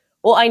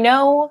 Well, I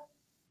know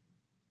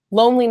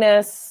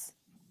loneliness,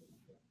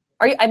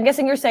 I'm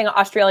guessing you're saying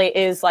Australia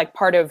is like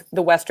part of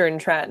the Western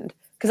trend.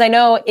 Because I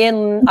know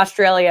in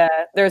Australia,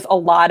 there's a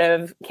lot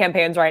of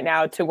campaigns right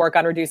now to work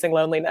on reducing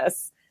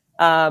loneliness.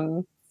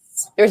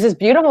 There's this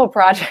beautiful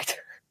project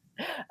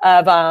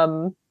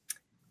of,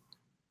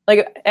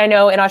 like, I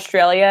know in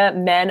Australia,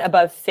 men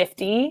above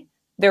 50,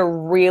 they're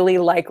really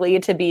likely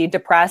to be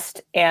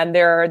depressed, and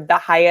they're at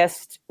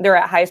highest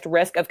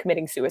risk of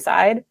committing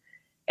suicide.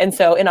 And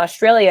so in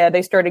Australia,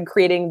 they started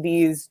creating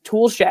these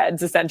tool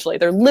sheds, essentially.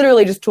 They're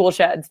literally just tool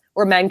sheds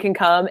where men can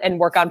come and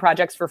work on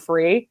projects for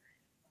free.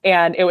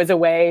 And it was a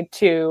way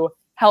to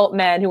help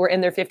men who were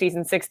in their 50s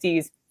and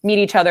 60s meet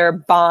each other,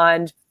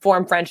 bond,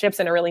 form friendships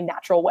in a really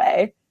natural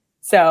way.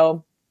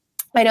 So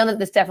I know that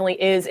this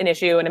definitely is an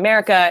issue in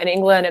America, in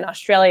England, in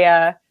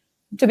Australia.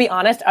 To be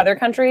honest, other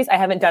countries, I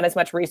haven't done as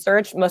much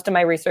research. Most of my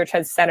research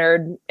has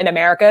centered in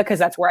America because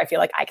that's where I feel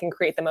like I can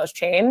create the most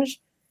change.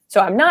 So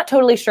I'm not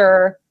totally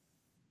sure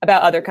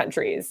about other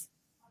countries.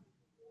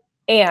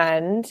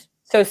 And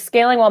so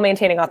scaling while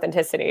maintaining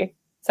authenticity.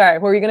 Sorry,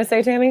 what were you going to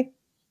say, Tammy?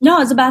 No, I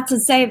was about to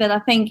say that I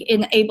think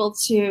in able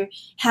to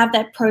have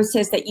that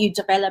process that you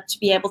develop to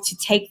be able to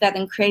take that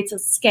and create a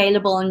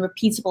scalable and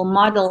repeatable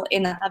model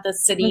in other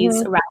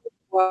cities around the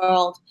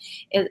world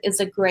is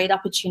a great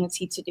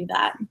opportunity to do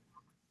that.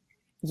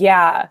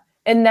 Yeah.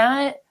 And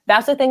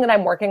that's the thing that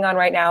I'm working on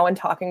right now and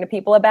talking to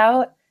people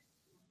about.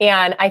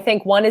 And I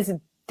think one is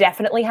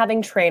definitely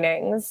having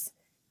trainings,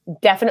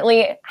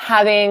 definitely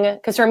having,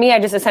 because for me, I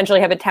just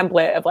essentially have a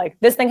template of like,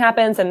 this thing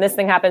happens and this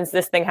thing happens,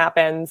 this thing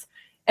happens.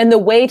 And the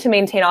way to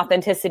maintain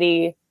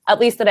authenticity, at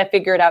least that I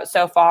figured out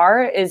so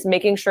far, is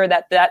making sure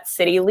that that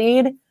city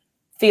lead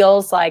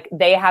feels like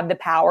they have the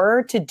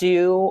power to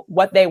do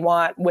what they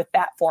want with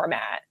that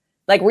format.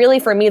 Like really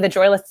for me, the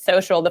Joylist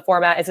Social, the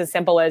format is as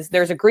simple as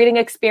there's a greeting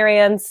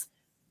experience.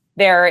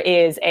 There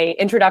is a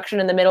introduction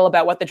in the middle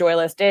about what the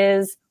Joylist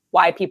is,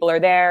 why people are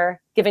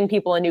there, giving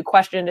people a new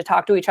question to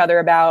talk to each other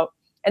about,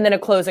 and then a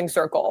closing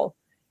circle.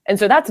 And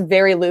so that's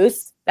very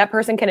loose. That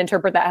person can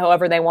interpret that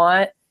however they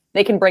want.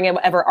 They can bring in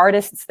whatever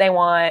artists they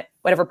want,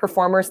 whatever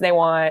performers they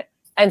want.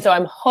 And so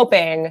I'm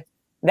hoping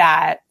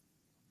that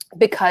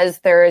because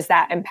there is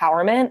that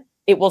empowerment,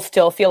 it will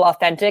still feel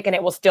authentic and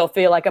it will still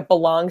feel like it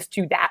belongs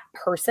to that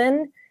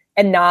person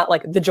and not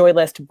like the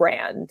Joylist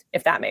brand,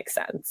 if that makes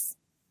sense.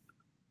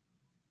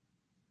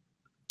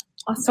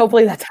 Awesome.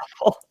 Hopefully that's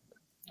helpful.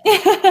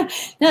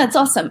 No, it's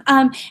awesome.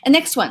 And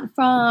next one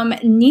from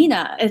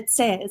Nina, it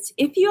says,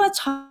 if you are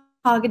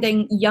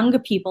targeting younger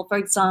people, for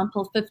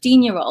example,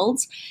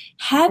 15-year-olds,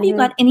 have you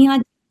got any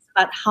ideas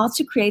about how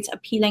to create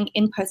appealing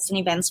in-person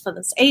events for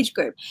this age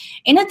group?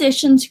 In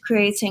addition to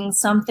creating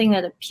something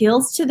that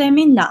appeals to them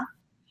enough,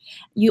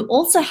 you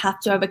also have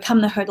to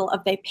overcome the hurdle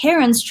of their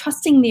parents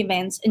trusting the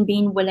events and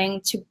being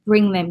willing to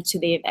bring them to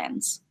the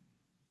events.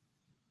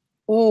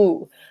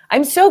 Ooh,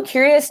 I'm so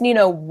curious,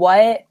 Nina,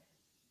 what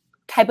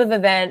type of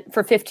event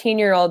for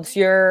 15-year-olds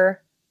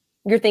you're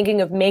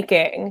thinking of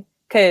making,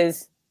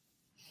 because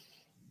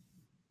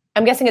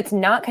I'm guessing it's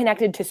not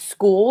connected to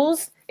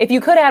schools. If you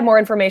could add more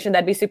information,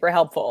 that'd be super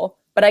helpful.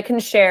 But I can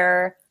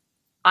share,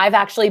 I've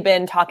actually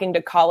been talking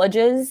to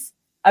colleges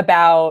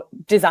about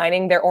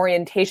designing their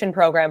orientation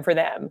program for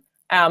them.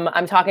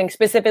 I'm talking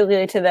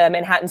specifically to the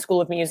Manhattan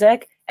School of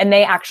Music, and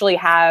they actually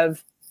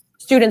have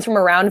students from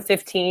around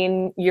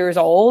 15 years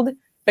old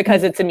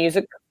because it's a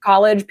music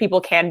college. People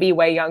can be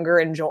way younger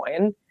and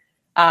join.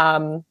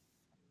 And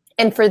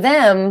for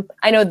them,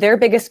 I know their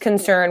biggest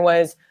concern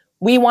was,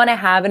 we want to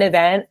have an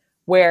event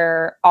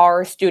where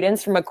our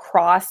students from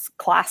across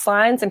class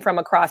lines and from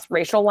across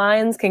racial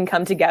lines can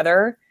come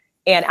together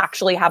and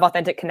actually have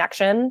authentic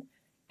connection.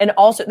 And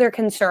also their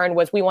concern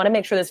was, we want to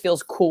make sure this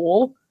feels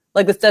cool.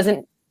 Like this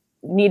doesn't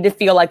need to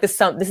feel like this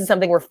is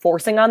something we're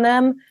forcing on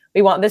them.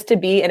 We want this to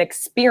be an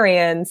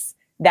experience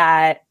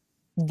that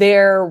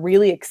they're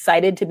really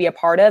excited to be a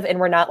part of, and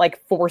we're not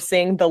like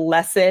forcing the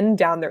lesson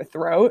down their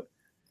throat.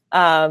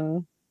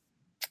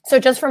 So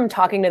just from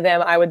talking to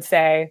them, I would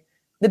say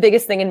the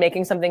biggest thing in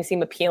making something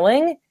seem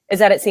appealing is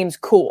that it seems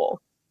cool.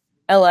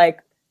 And like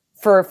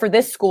for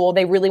this school,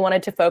 they really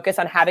wanted to focus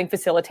on having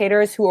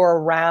facilitators who are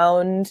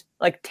around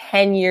like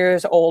 10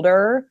 years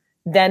older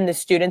than the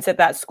students at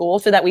that school,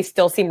 so that we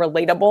still seem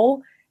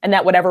relatable and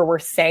that whatever we're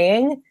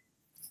saying,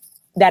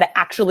 that it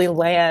actually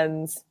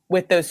lands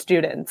with those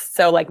students.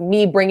 So like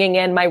me bringing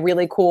in my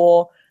really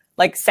cool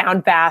like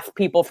sound bath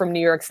people from New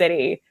York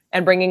City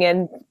and bringing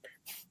in,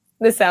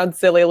 this sounds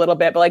silly a little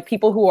bit, but like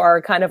people who are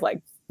kind of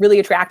like really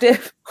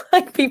attractive,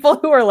 like people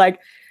who are like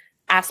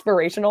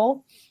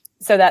aspirational,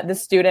 so that the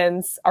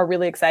students are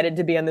really excited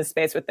to be in this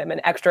space with them and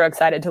extra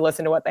excited to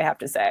listen to what they have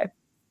to say.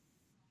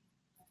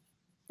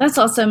 That's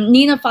awesome.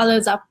 Nina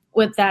follows up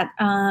with that,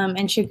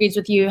 and she agrees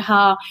with you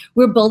how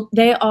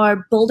they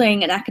are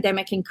building an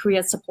academic and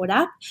career support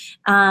app,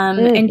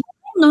 and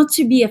not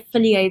to be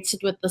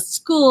affiliated with the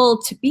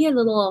school, to be a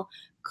little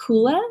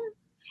cooler,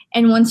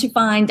 and want to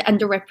find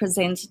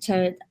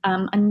underrepresented.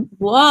 And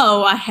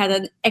whoa, I had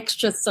an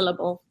extra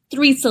syllable,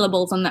 3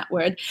 syllables on that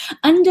word.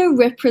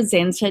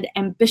 Underrepresented,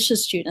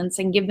 ambitious students,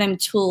 and give them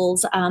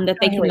tools that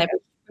they can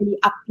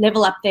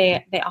level up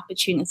their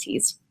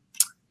opportunities.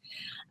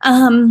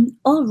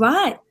 All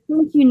right.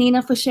 Thank you,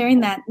 Nina, for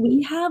sharing that.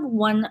 We have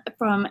one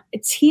from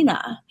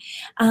Tina.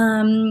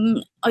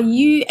 And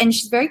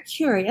she's very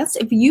curious,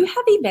 if you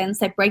have events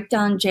that break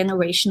down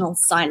generational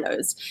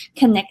silos,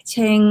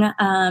 connecting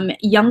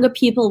younger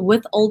people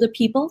with older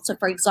people. So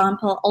for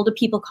example, older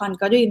people can't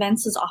go to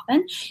events as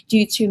often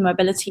due to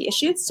mobility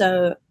issues.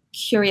 So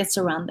curious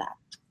around that.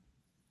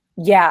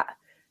 Yeah,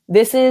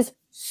 this is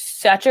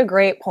such a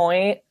great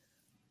point.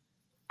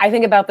 I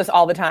think about this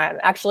all the time.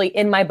 Actually,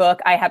 in my book,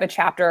 I have a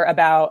chapter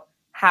about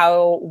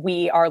how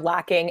we are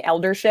lacking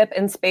eldership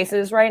in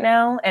spaces right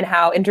now, and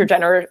how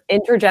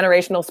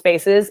intergenerational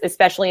spaces,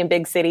 especially in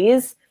big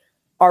cities,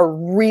 are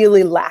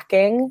really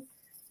lacking.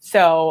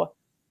 So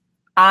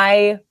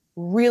I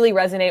really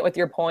resonate with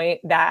your point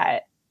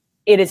that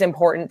it is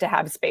important to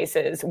have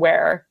spaces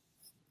where,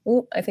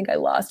 I think I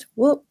lost.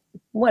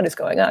 What is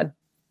going on?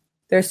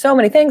 There's so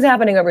many things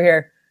happening over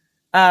here.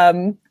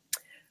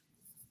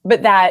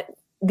 But that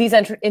these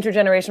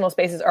intergenerational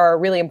spaces are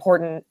really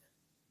important.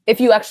 If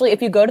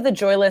you go to the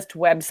Joylist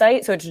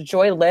website, so it's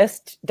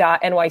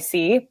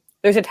joylist.nyc,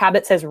 there's a tab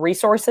that says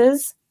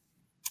resources,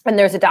 and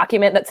there's a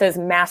document that says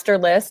master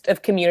list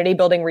of community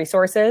building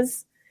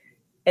resources.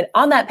 And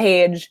on that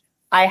page,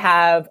 I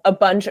have a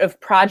bunch of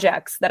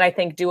projects that I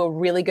think do a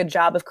really good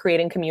job of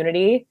creating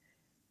community.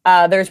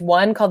 There's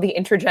one called the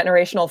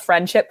Intergenerational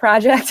Friendship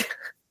Project.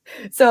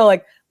 So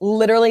like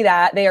literally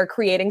that, they are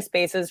creating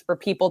spaces for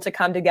people to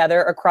come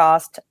together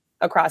across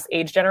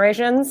age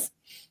generations.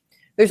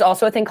 There's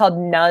also a thing called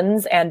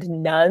Nuns and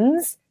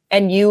Nuns,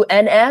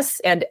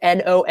 N-U-N-S and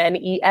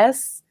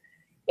N-O-N-E-S.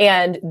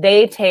 And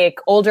they take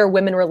older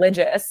women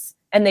religious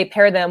and they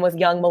pair them with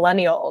young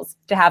millennials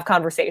to have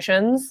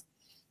conversations.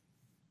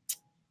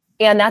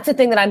 And that's a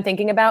thing that I'm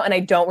thinking about, and I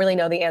don't really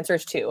know the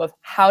answers to, of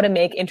how to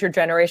make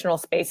intergenerational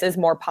spaces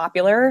more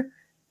popular.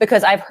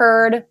 Because I've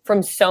heard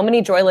from so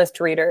many Joylist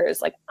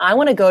readers, like, I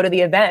want to go to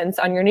the events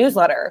on your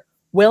newsletter.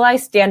 Will I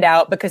stand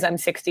out because I'm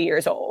 60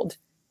 years old?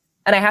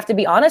 And I have to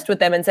be honest with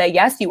them and say,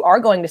 yes, you are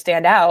going to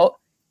stand out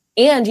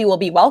and you will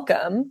be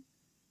welcome.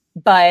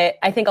 But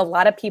I think a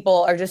lot of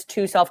people are just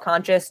too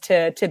self-conscious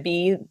to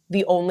be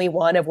the only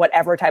one of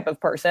whatever type of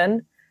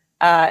person.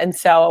 And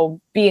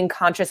so being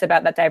conscious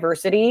about that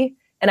diversity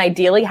and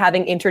ideally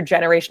having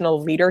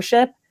intergenerational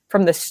leadership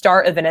from the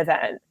start of an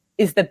event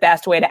is the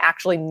best way to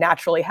actually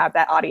naturally have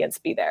that audience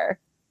be there.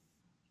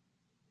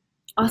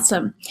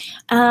 Awesome.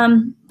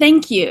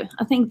 Thank you.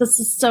 I think this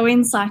is so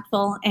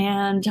insightful.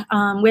 And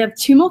we have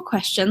 2 more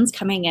questions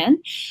coming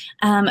in.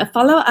 A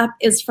follow-up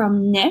is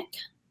from Nick.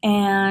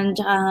 And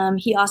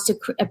he asked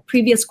a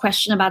previous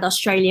question about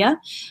Australia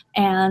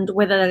and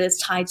whether that is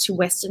tied to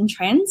Western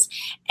trends.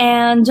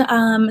 And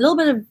a little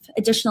bit of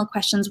additional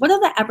questions. What are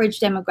the average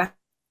demographics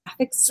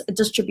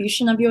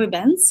distribution of your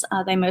events?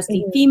 Are they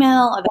mostly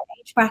female? Are they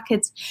age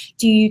brackets?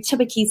 Do you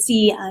typically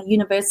see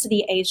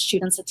university age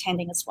students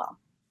attending as well?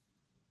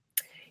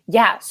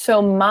 Yeah,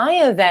 so my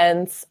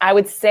events, I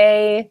would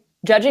say,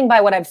 judging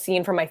by what I've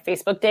seen from my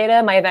Facebook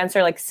data, my events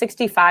are like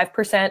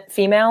 65%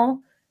 female.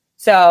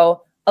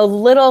 So a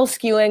little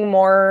skewing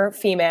more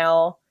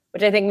female,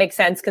 which I think makes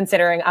sense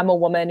considering I'm a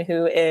woman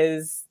who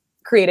is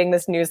creating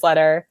this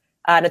newsletter.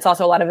 And it's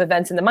also a lot of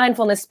events in the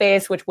mindfulness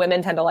space, which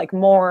women tend to like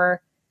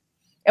more.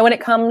 And when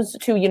it comes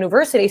to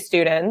university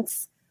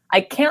students,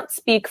 I can't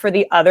speak for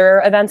the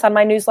other events on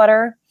my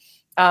newsletter.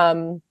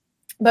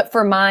 But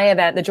for my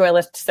event, the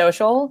Joylist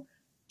Social,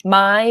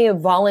 my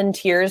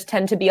volunteers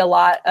tend to be a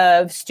lot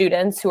of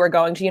students who are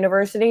going to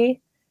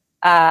university.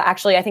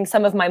 Actually, I think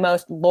some of my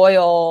most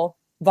loyal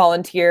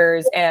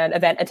volunteers and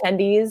event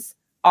attendees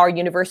are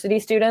university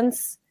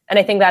students. And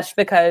I think that's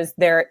because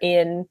they're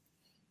in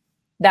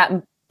that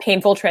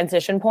painful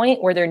transition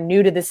point where they're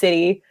new to the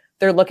city.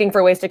 They're looking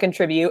for ways to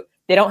contribute.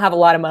 They don't have a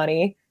lot of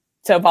money.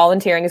 So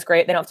volunteering is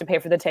great. They don't have to pay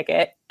for the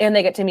ticket and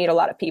they get to meet a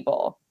lot of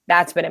people.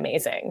 That's been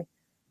amazing.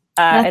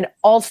 And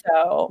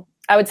also,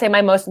 I would say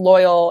my most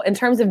loyal, in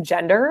terms of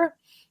gender,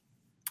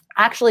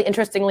 actually,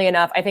 interestingly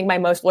enough, I think my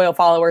most loyal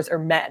followers are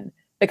men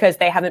because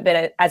they haven't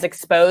been as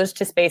exposed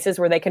to spaces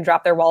where they can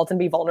drop their wallets and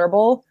be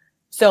vulnerable.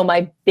 So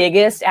my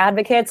biggest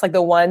advocates, like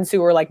the ones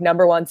who are like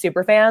 #1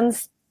 super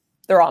fans,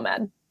 they're all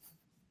men.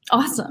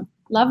 Awesome.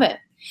 Love it.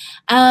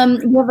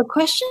 We have a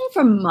question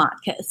from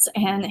Marcus,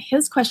 and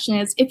his question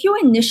is, if your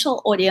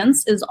initial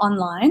audience is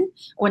online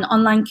or an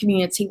online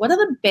community, what are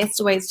the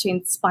best ways to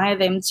inspire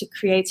them to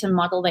create and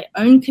model their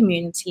own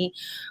community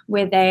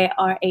where they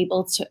are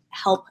able to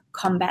help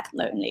combat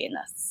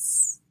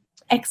loneliness?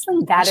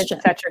 Excellent question. That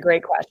is such a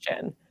great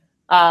question.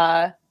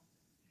 An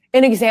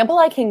example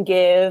I can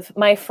give,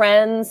 my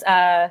friends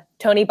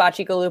Tony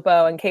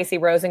Bacigalupo and Casey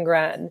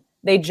Rosengren,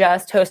 they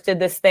just hosted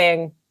this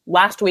thing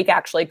last week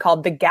actually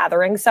called the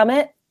Gathering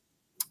Summit.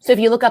 So if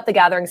you look up the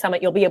Gathering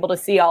Summit, you'll be able to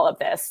see all of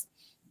this.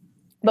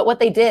 But what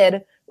they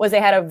did was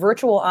they had a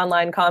virtual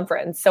online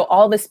conference. So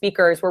all the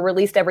speakers were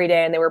released every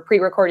day and they were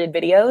pre-recorded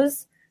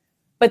videos,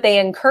 but they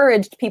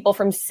encouraged people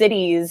from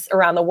cities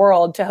around the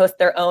world to host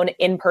their own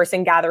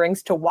in-person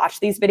gatherings to watch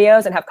these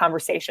videos and have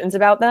conversations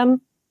about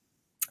them.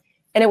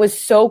 And it was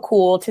so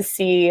cool to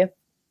see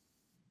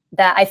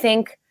that. I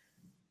think,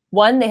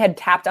 one, they had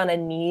tapped on a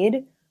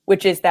need,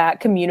 which is that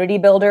community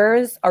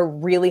builders are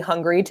really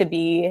hungry to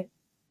be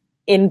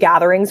in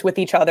gatherings with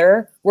each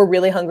other. We're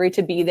really hungry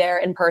to be there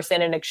in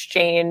person and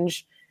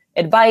exchange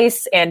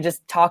advice and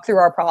just talk through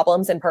our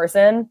problems in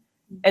person.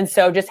 And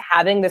so just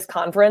having this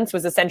conference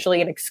was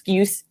essentially an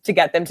excuse to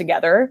get them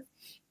together.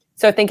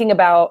 So thinking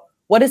about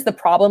what is the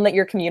problem that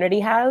your community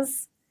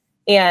has,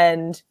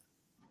 and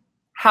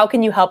how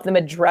can you help them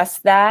address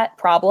that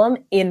problem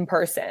in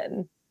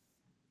person?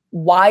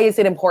 Why is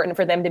it important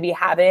for them to be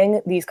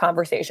having these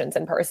conversations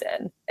in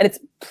person? And it's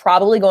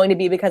probably going to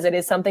be because it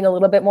is something a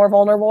little bit more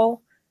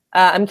vulnerable.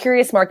 I'm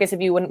curious, Marcus, if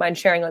you wouldn't mind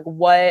sharing like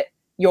what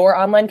your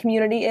online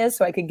community is,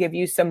 so I could give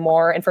you some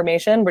more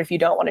information. But if you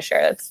don't want to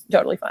share, that's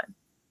totally fine.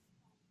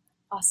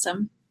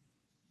 Awesome.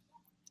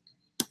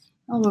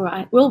 All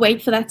right, we'll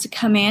wait for that to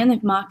come in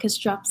if Marcus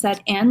drops that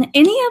in.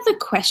 Any other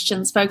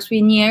questions, folks?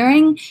 We're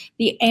nearing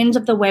the end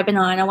of the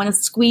webinar, and I want to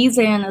squeeze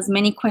in as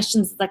many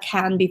questions as I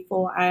can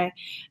before I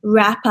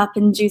wrap up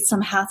and do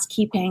some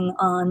housekeeping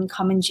on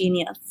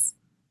CommonGenius.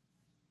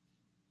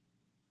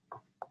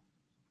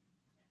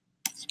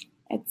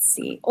 Let's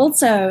see.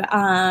 Also,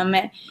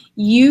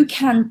 you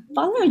can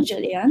follow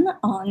Jillian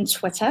on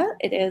Twitter.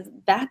 It is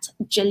that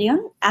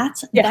Jillian,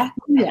 at that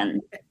Jillian.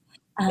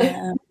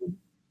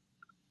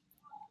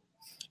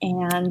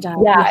 And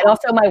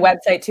also my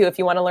website too, if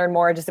you want to learn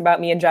more just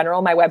about me in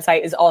general, my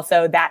website is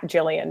also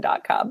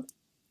thatjillian.com.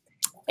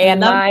 And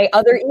my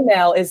other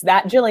email is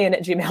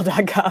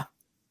thatjillian@gmail.com.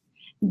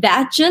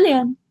 That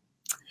Jillian.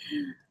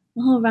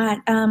 All right.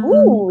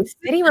 Ooh,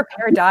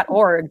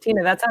 cityrepair.org.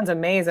 Tina, that sounds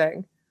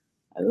amazing.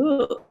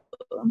 Ooh.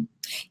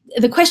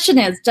 The question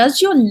is,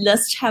 does your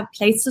list have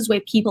places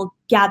where people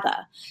gather?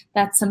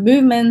 That's a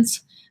movement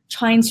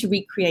trying to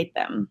recreate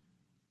them.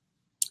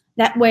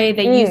 That way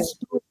they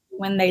used to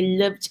when they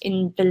lived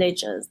in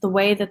villages, the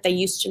way that they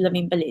used to live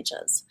in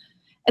villages.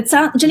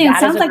 Jillian, it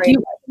sounds like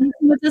you're working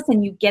with this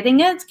and you're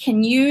getting it.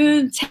 Can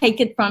you take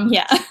it from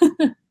here?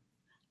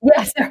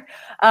 Yes.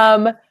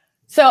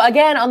 So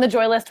again, on the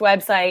JoyList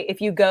website,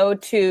 if you go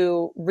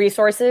to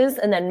resources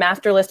and then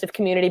master list of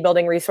community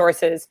building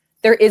resources,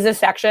 there is a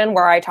section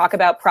where I talk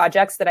about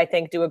projects that I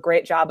think do a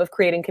great job of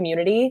creating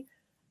community.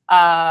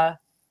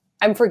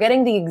 I'm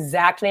forgetting the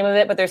exact name of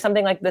it, but there's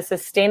something like the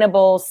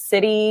Sustainable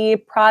City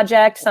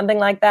Project, something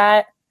like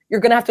that. You're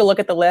going to have to look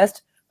at the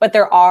list, but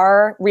there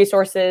are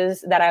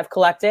resources that I've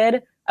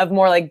collected of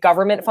more like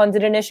government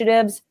funded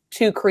initiatives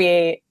to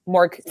create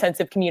more sense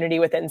of community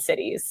within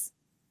cities.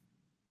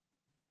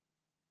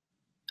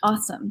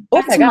 Awesome.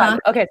 Oh my God.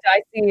 Okay, so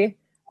I see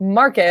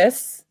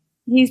Marcus.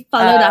 He's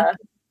followed up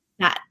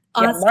that.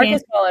 Yeah,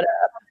 Marcus followed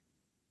up.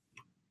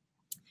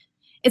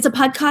 It's a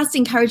podcast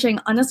encouraging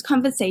honest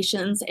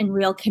conversations in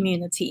real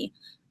community.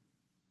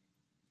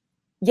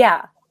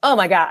 Yeah. Oh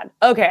my God.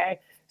 Okay.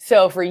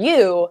 So for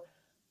you,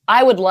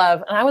 I would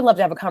love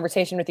to have a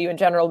conversation with you in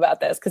general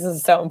about this because this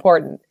is so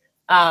important.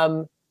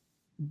 But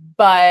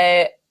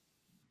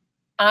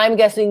I'm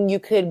guessing you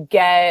could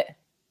get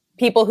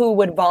people who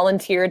would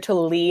volunteer to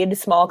lead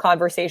small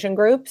conversation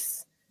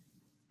groups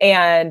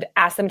and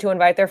ask them to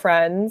invite their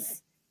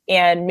friends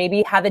and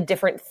maybe have a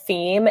different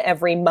theme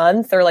every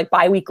month or like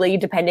bi-weekly,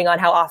 depending on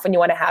how often you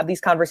want to have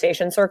these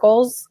conversation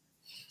circles.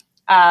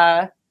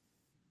 And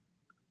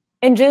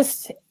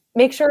just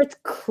make sure it's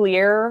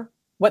clear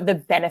what the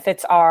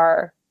benefits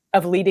are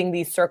of leading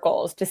these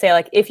circles. To say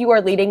like, if you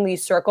are leading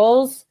these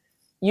circles,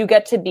 you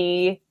get to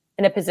be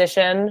in a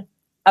position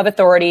of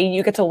authority.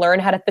 You get to learn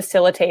how to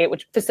facilitate,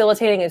 which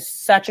facilitating is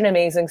such an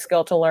amazing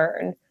skill to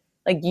learn.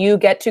 Like you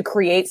get to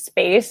create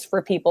space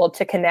for people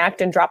to connect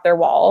and drop their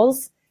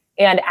walls.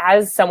 And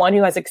as someone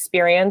who has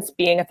experience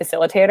being a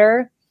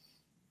facilitator,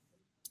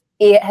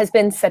 it has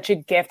been such a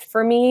gift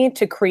for me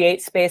to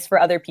create space for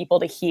other people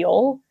to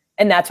heal.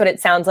 And that's what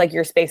it sounds like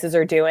your spaces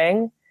are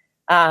doing.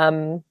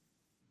 If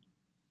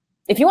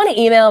you want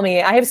to email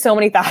me, I have so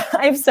many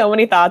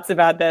thoughts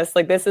about this.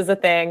 Like this is a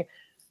thing.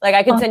 Like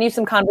I can send you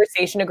some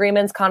conversation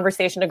agreements.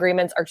 Conversation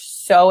agreements are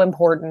so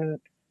important.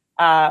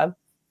 I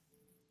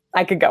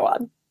could go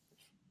on.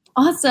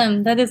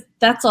 Awesome.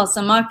 That's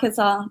awesome. Marcus,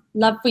 I'd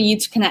love for you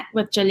to connect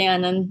with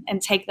Jillian and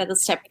take that a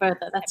step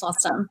further. That's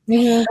awesome.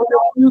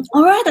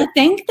 All right. I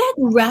think that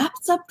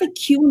wraps up the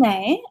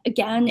Q&A.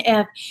 Again,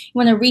 if you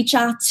want to reach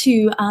out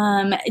to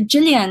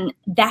Jillian,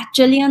 that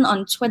Jillian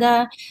on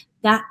Twitter,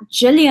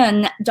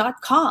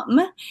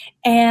 thatjillian.com.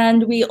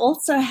 And we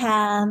also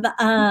have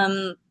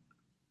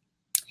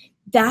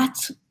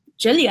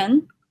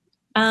thatjillian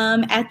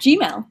at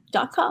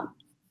gmail.com.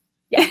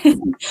 Yes.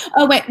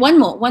 Oh, wait, one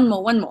more.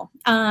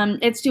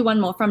 Let's do one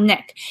more from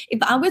Nick.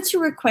 If I were to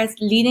request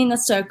leading a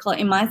circle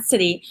in my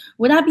city,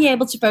 would I be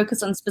able to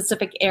focus on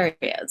specific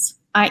areas,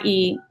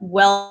 i.e.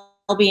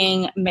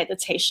 well-being,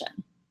 meditation?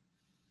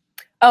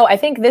 Oh, I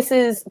think this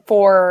is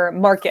for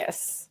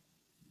Marcus.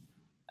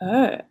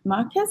 Oh,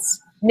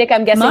 Marcus? Nick,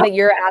 I'm guessing that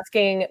you're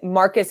asking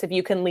Marcus if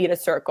you can lead a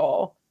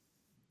circle,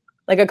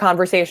 like a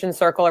conversation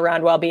circle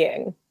around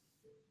well-being.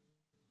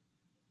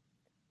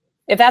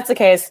 If that's the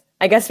case,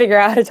 I guess figure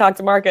out how to talk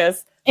to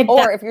Marcus.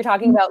 If you're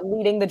talking about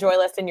leading the Joy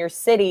List in your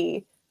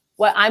city,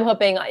 what I'm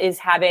hoping is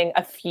having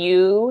a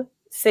few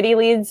city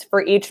leads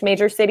for each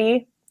major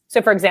city.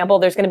 So for example,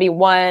 there's going to be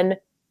one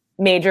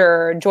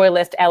major Joy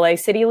List LA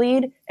city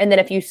lead, and then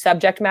a few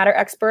subject matter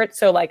experts.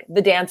 So like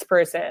the dance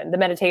person, the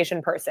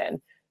meditation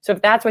person. So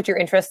if that's what you're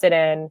interested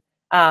in,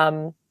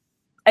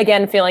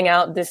 again, filling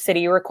out the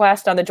city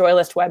request on the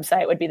Joylist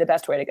website would be the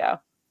best way to go.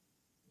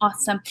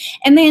 Awesome.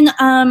 And then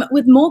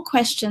with more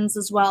questions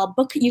as well,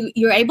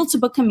 you're able to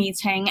book a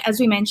meeting. As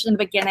we mentioned in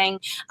the beginning,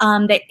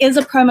 there is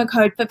a promo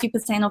code,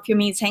 50% off your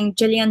meeting,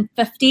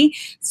 Jillian50.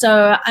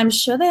 So I'm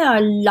sure there are a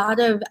lot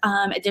of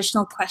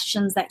additional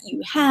questions that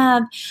you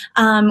have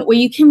where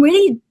you can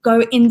really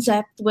go in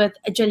depth with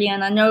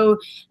Jillian. I know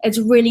it's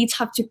really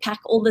tough to pack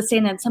all this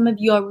in, and some of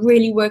you are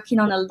really working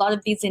on a lot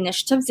of these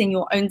initiatives in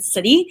your own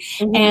city.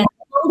 Mm-hmm. And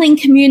building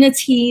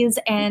communities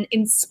and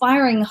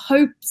inspiring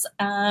hopes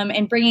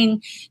and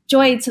bringing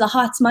joy to the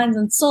hearts, minds,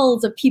 and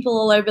souls of people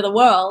all over the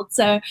world.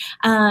 So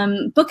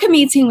book a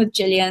meeting with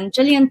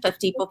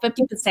Jillian50 for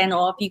 50%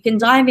 off. You can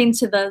dive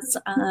into this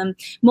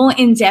more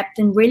in depth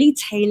and really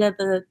tailor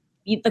the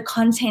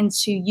content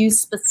to you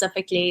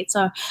specifically.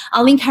 So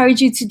I'll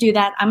encourage you to do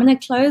that. I'm going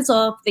to close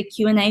off the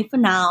Q&A for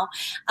now,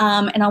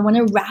 and I want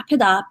to wrap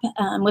it up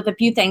with a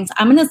few things.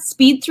 I'm going to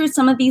speed through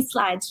some of these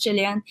slides,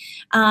 Jillian.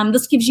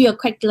 This gives you a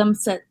quick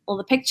glimpse at all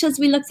the pictures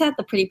we looked at,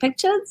 the pretty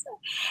pictures.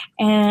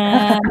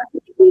 And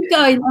keep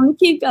going. I'm going to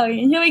keep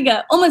going. Here we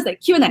go. Almost there.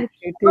 Q&A.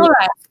 All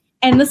right.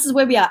 And this is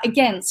where we are.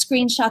 Again,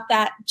 screenshot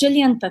that,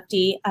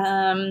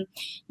 Jillian50.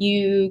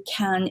 You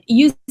can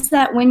use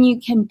that when you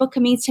can book a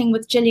meeting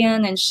with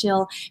Jillian, and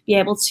she'll be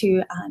able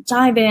to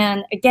dive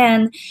in.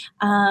 Again,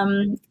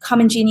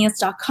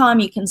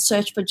 CommonGenius.com. You can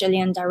search for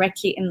Jillian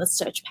directly in the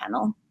search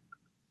panel.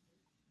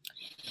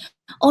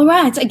 All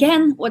right,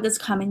 again, what does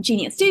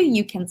CommonGenius do?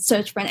 You can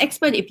search for an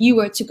expert. If you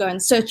were to go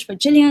and search for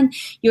Jillian,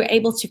 you're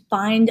able to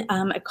find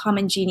a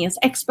CommonGenius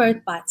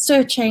expert by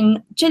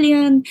searching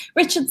Jillian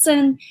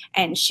Richardson,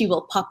 and she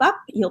will pop up.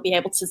 You'll be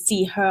able to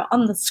see her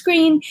on the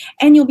screen,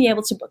 and you'll be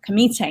able to book a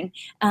meeting.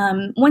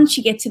 Once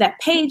you get to that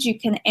page, you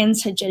can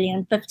enter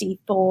Jillian50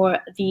 for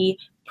the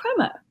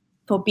promo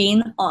for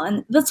being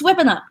on this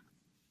webinar.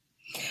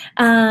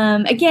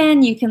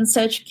 Again, you can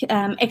search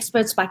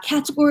experts by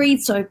category.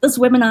 So if this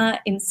webinar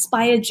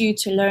inspired you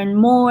to learn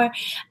more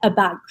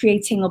about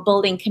creating or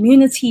building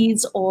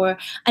communities, or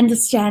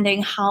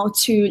understanding how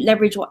to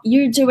leverage what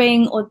you're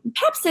doing, or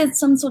perhaps there's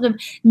some sort of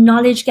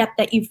knowledge gap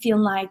that you feel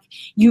like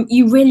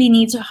you really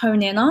need to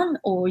hone in on,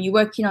 or you're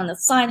working on a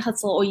side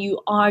hustle, or you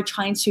are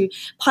trying to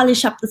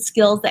polish up the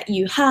skills that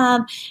you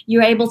have,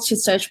 you're able to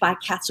search by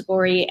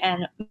category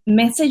and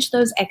message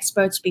those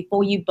experts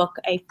before you book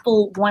a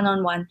full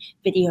one-on-one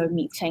video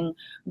meeting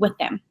with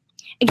them.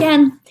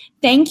 Again,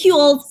 thank you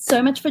all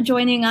so much for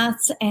joining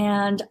us.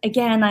 And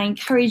again, I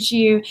encourage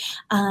you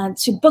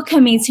to book a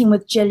meeting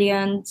with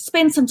Jillian,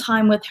 spend some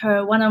time with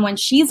her one-on-one.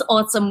 She's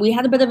awesome. We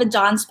had a bit of a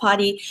dance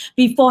party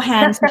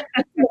beforehand.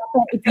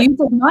 If you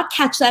did not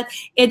catch that,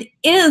 it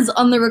is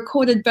on the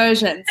recorded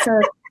version.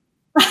 So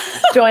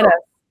join us.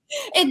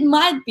 It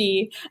might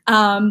be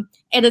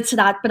edited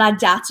out, but I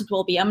doubt it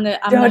will be. I'm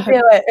gonna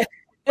do it.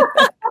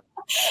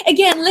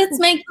 Again, let's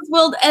make this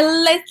world a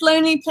less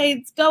lonely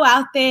place. Go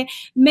out there,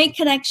 make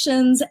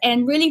connections,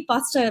 and really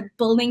foster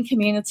building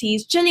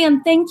communities.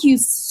 Jillian, thank you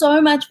so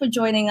much for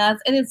joining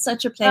us. It is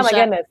such a pleasure. Oh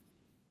my goodness.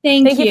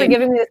 Thank you for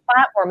giving me this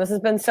platform. This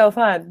has been so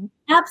fun.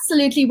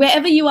 Absolutely.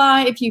 Wherever you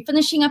are, if you're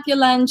finishing up your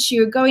lunch,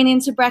 you're going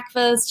into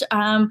breakfast,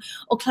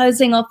 or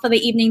closing off for the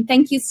evening,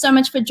 thank you so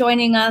much for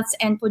joining us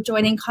and for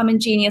joining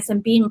CommonGenius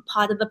and being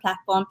part of the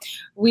platform.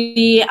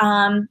 We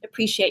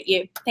appreciate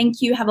you.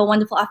 Thank you. Have a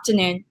wonderful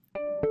afternoon.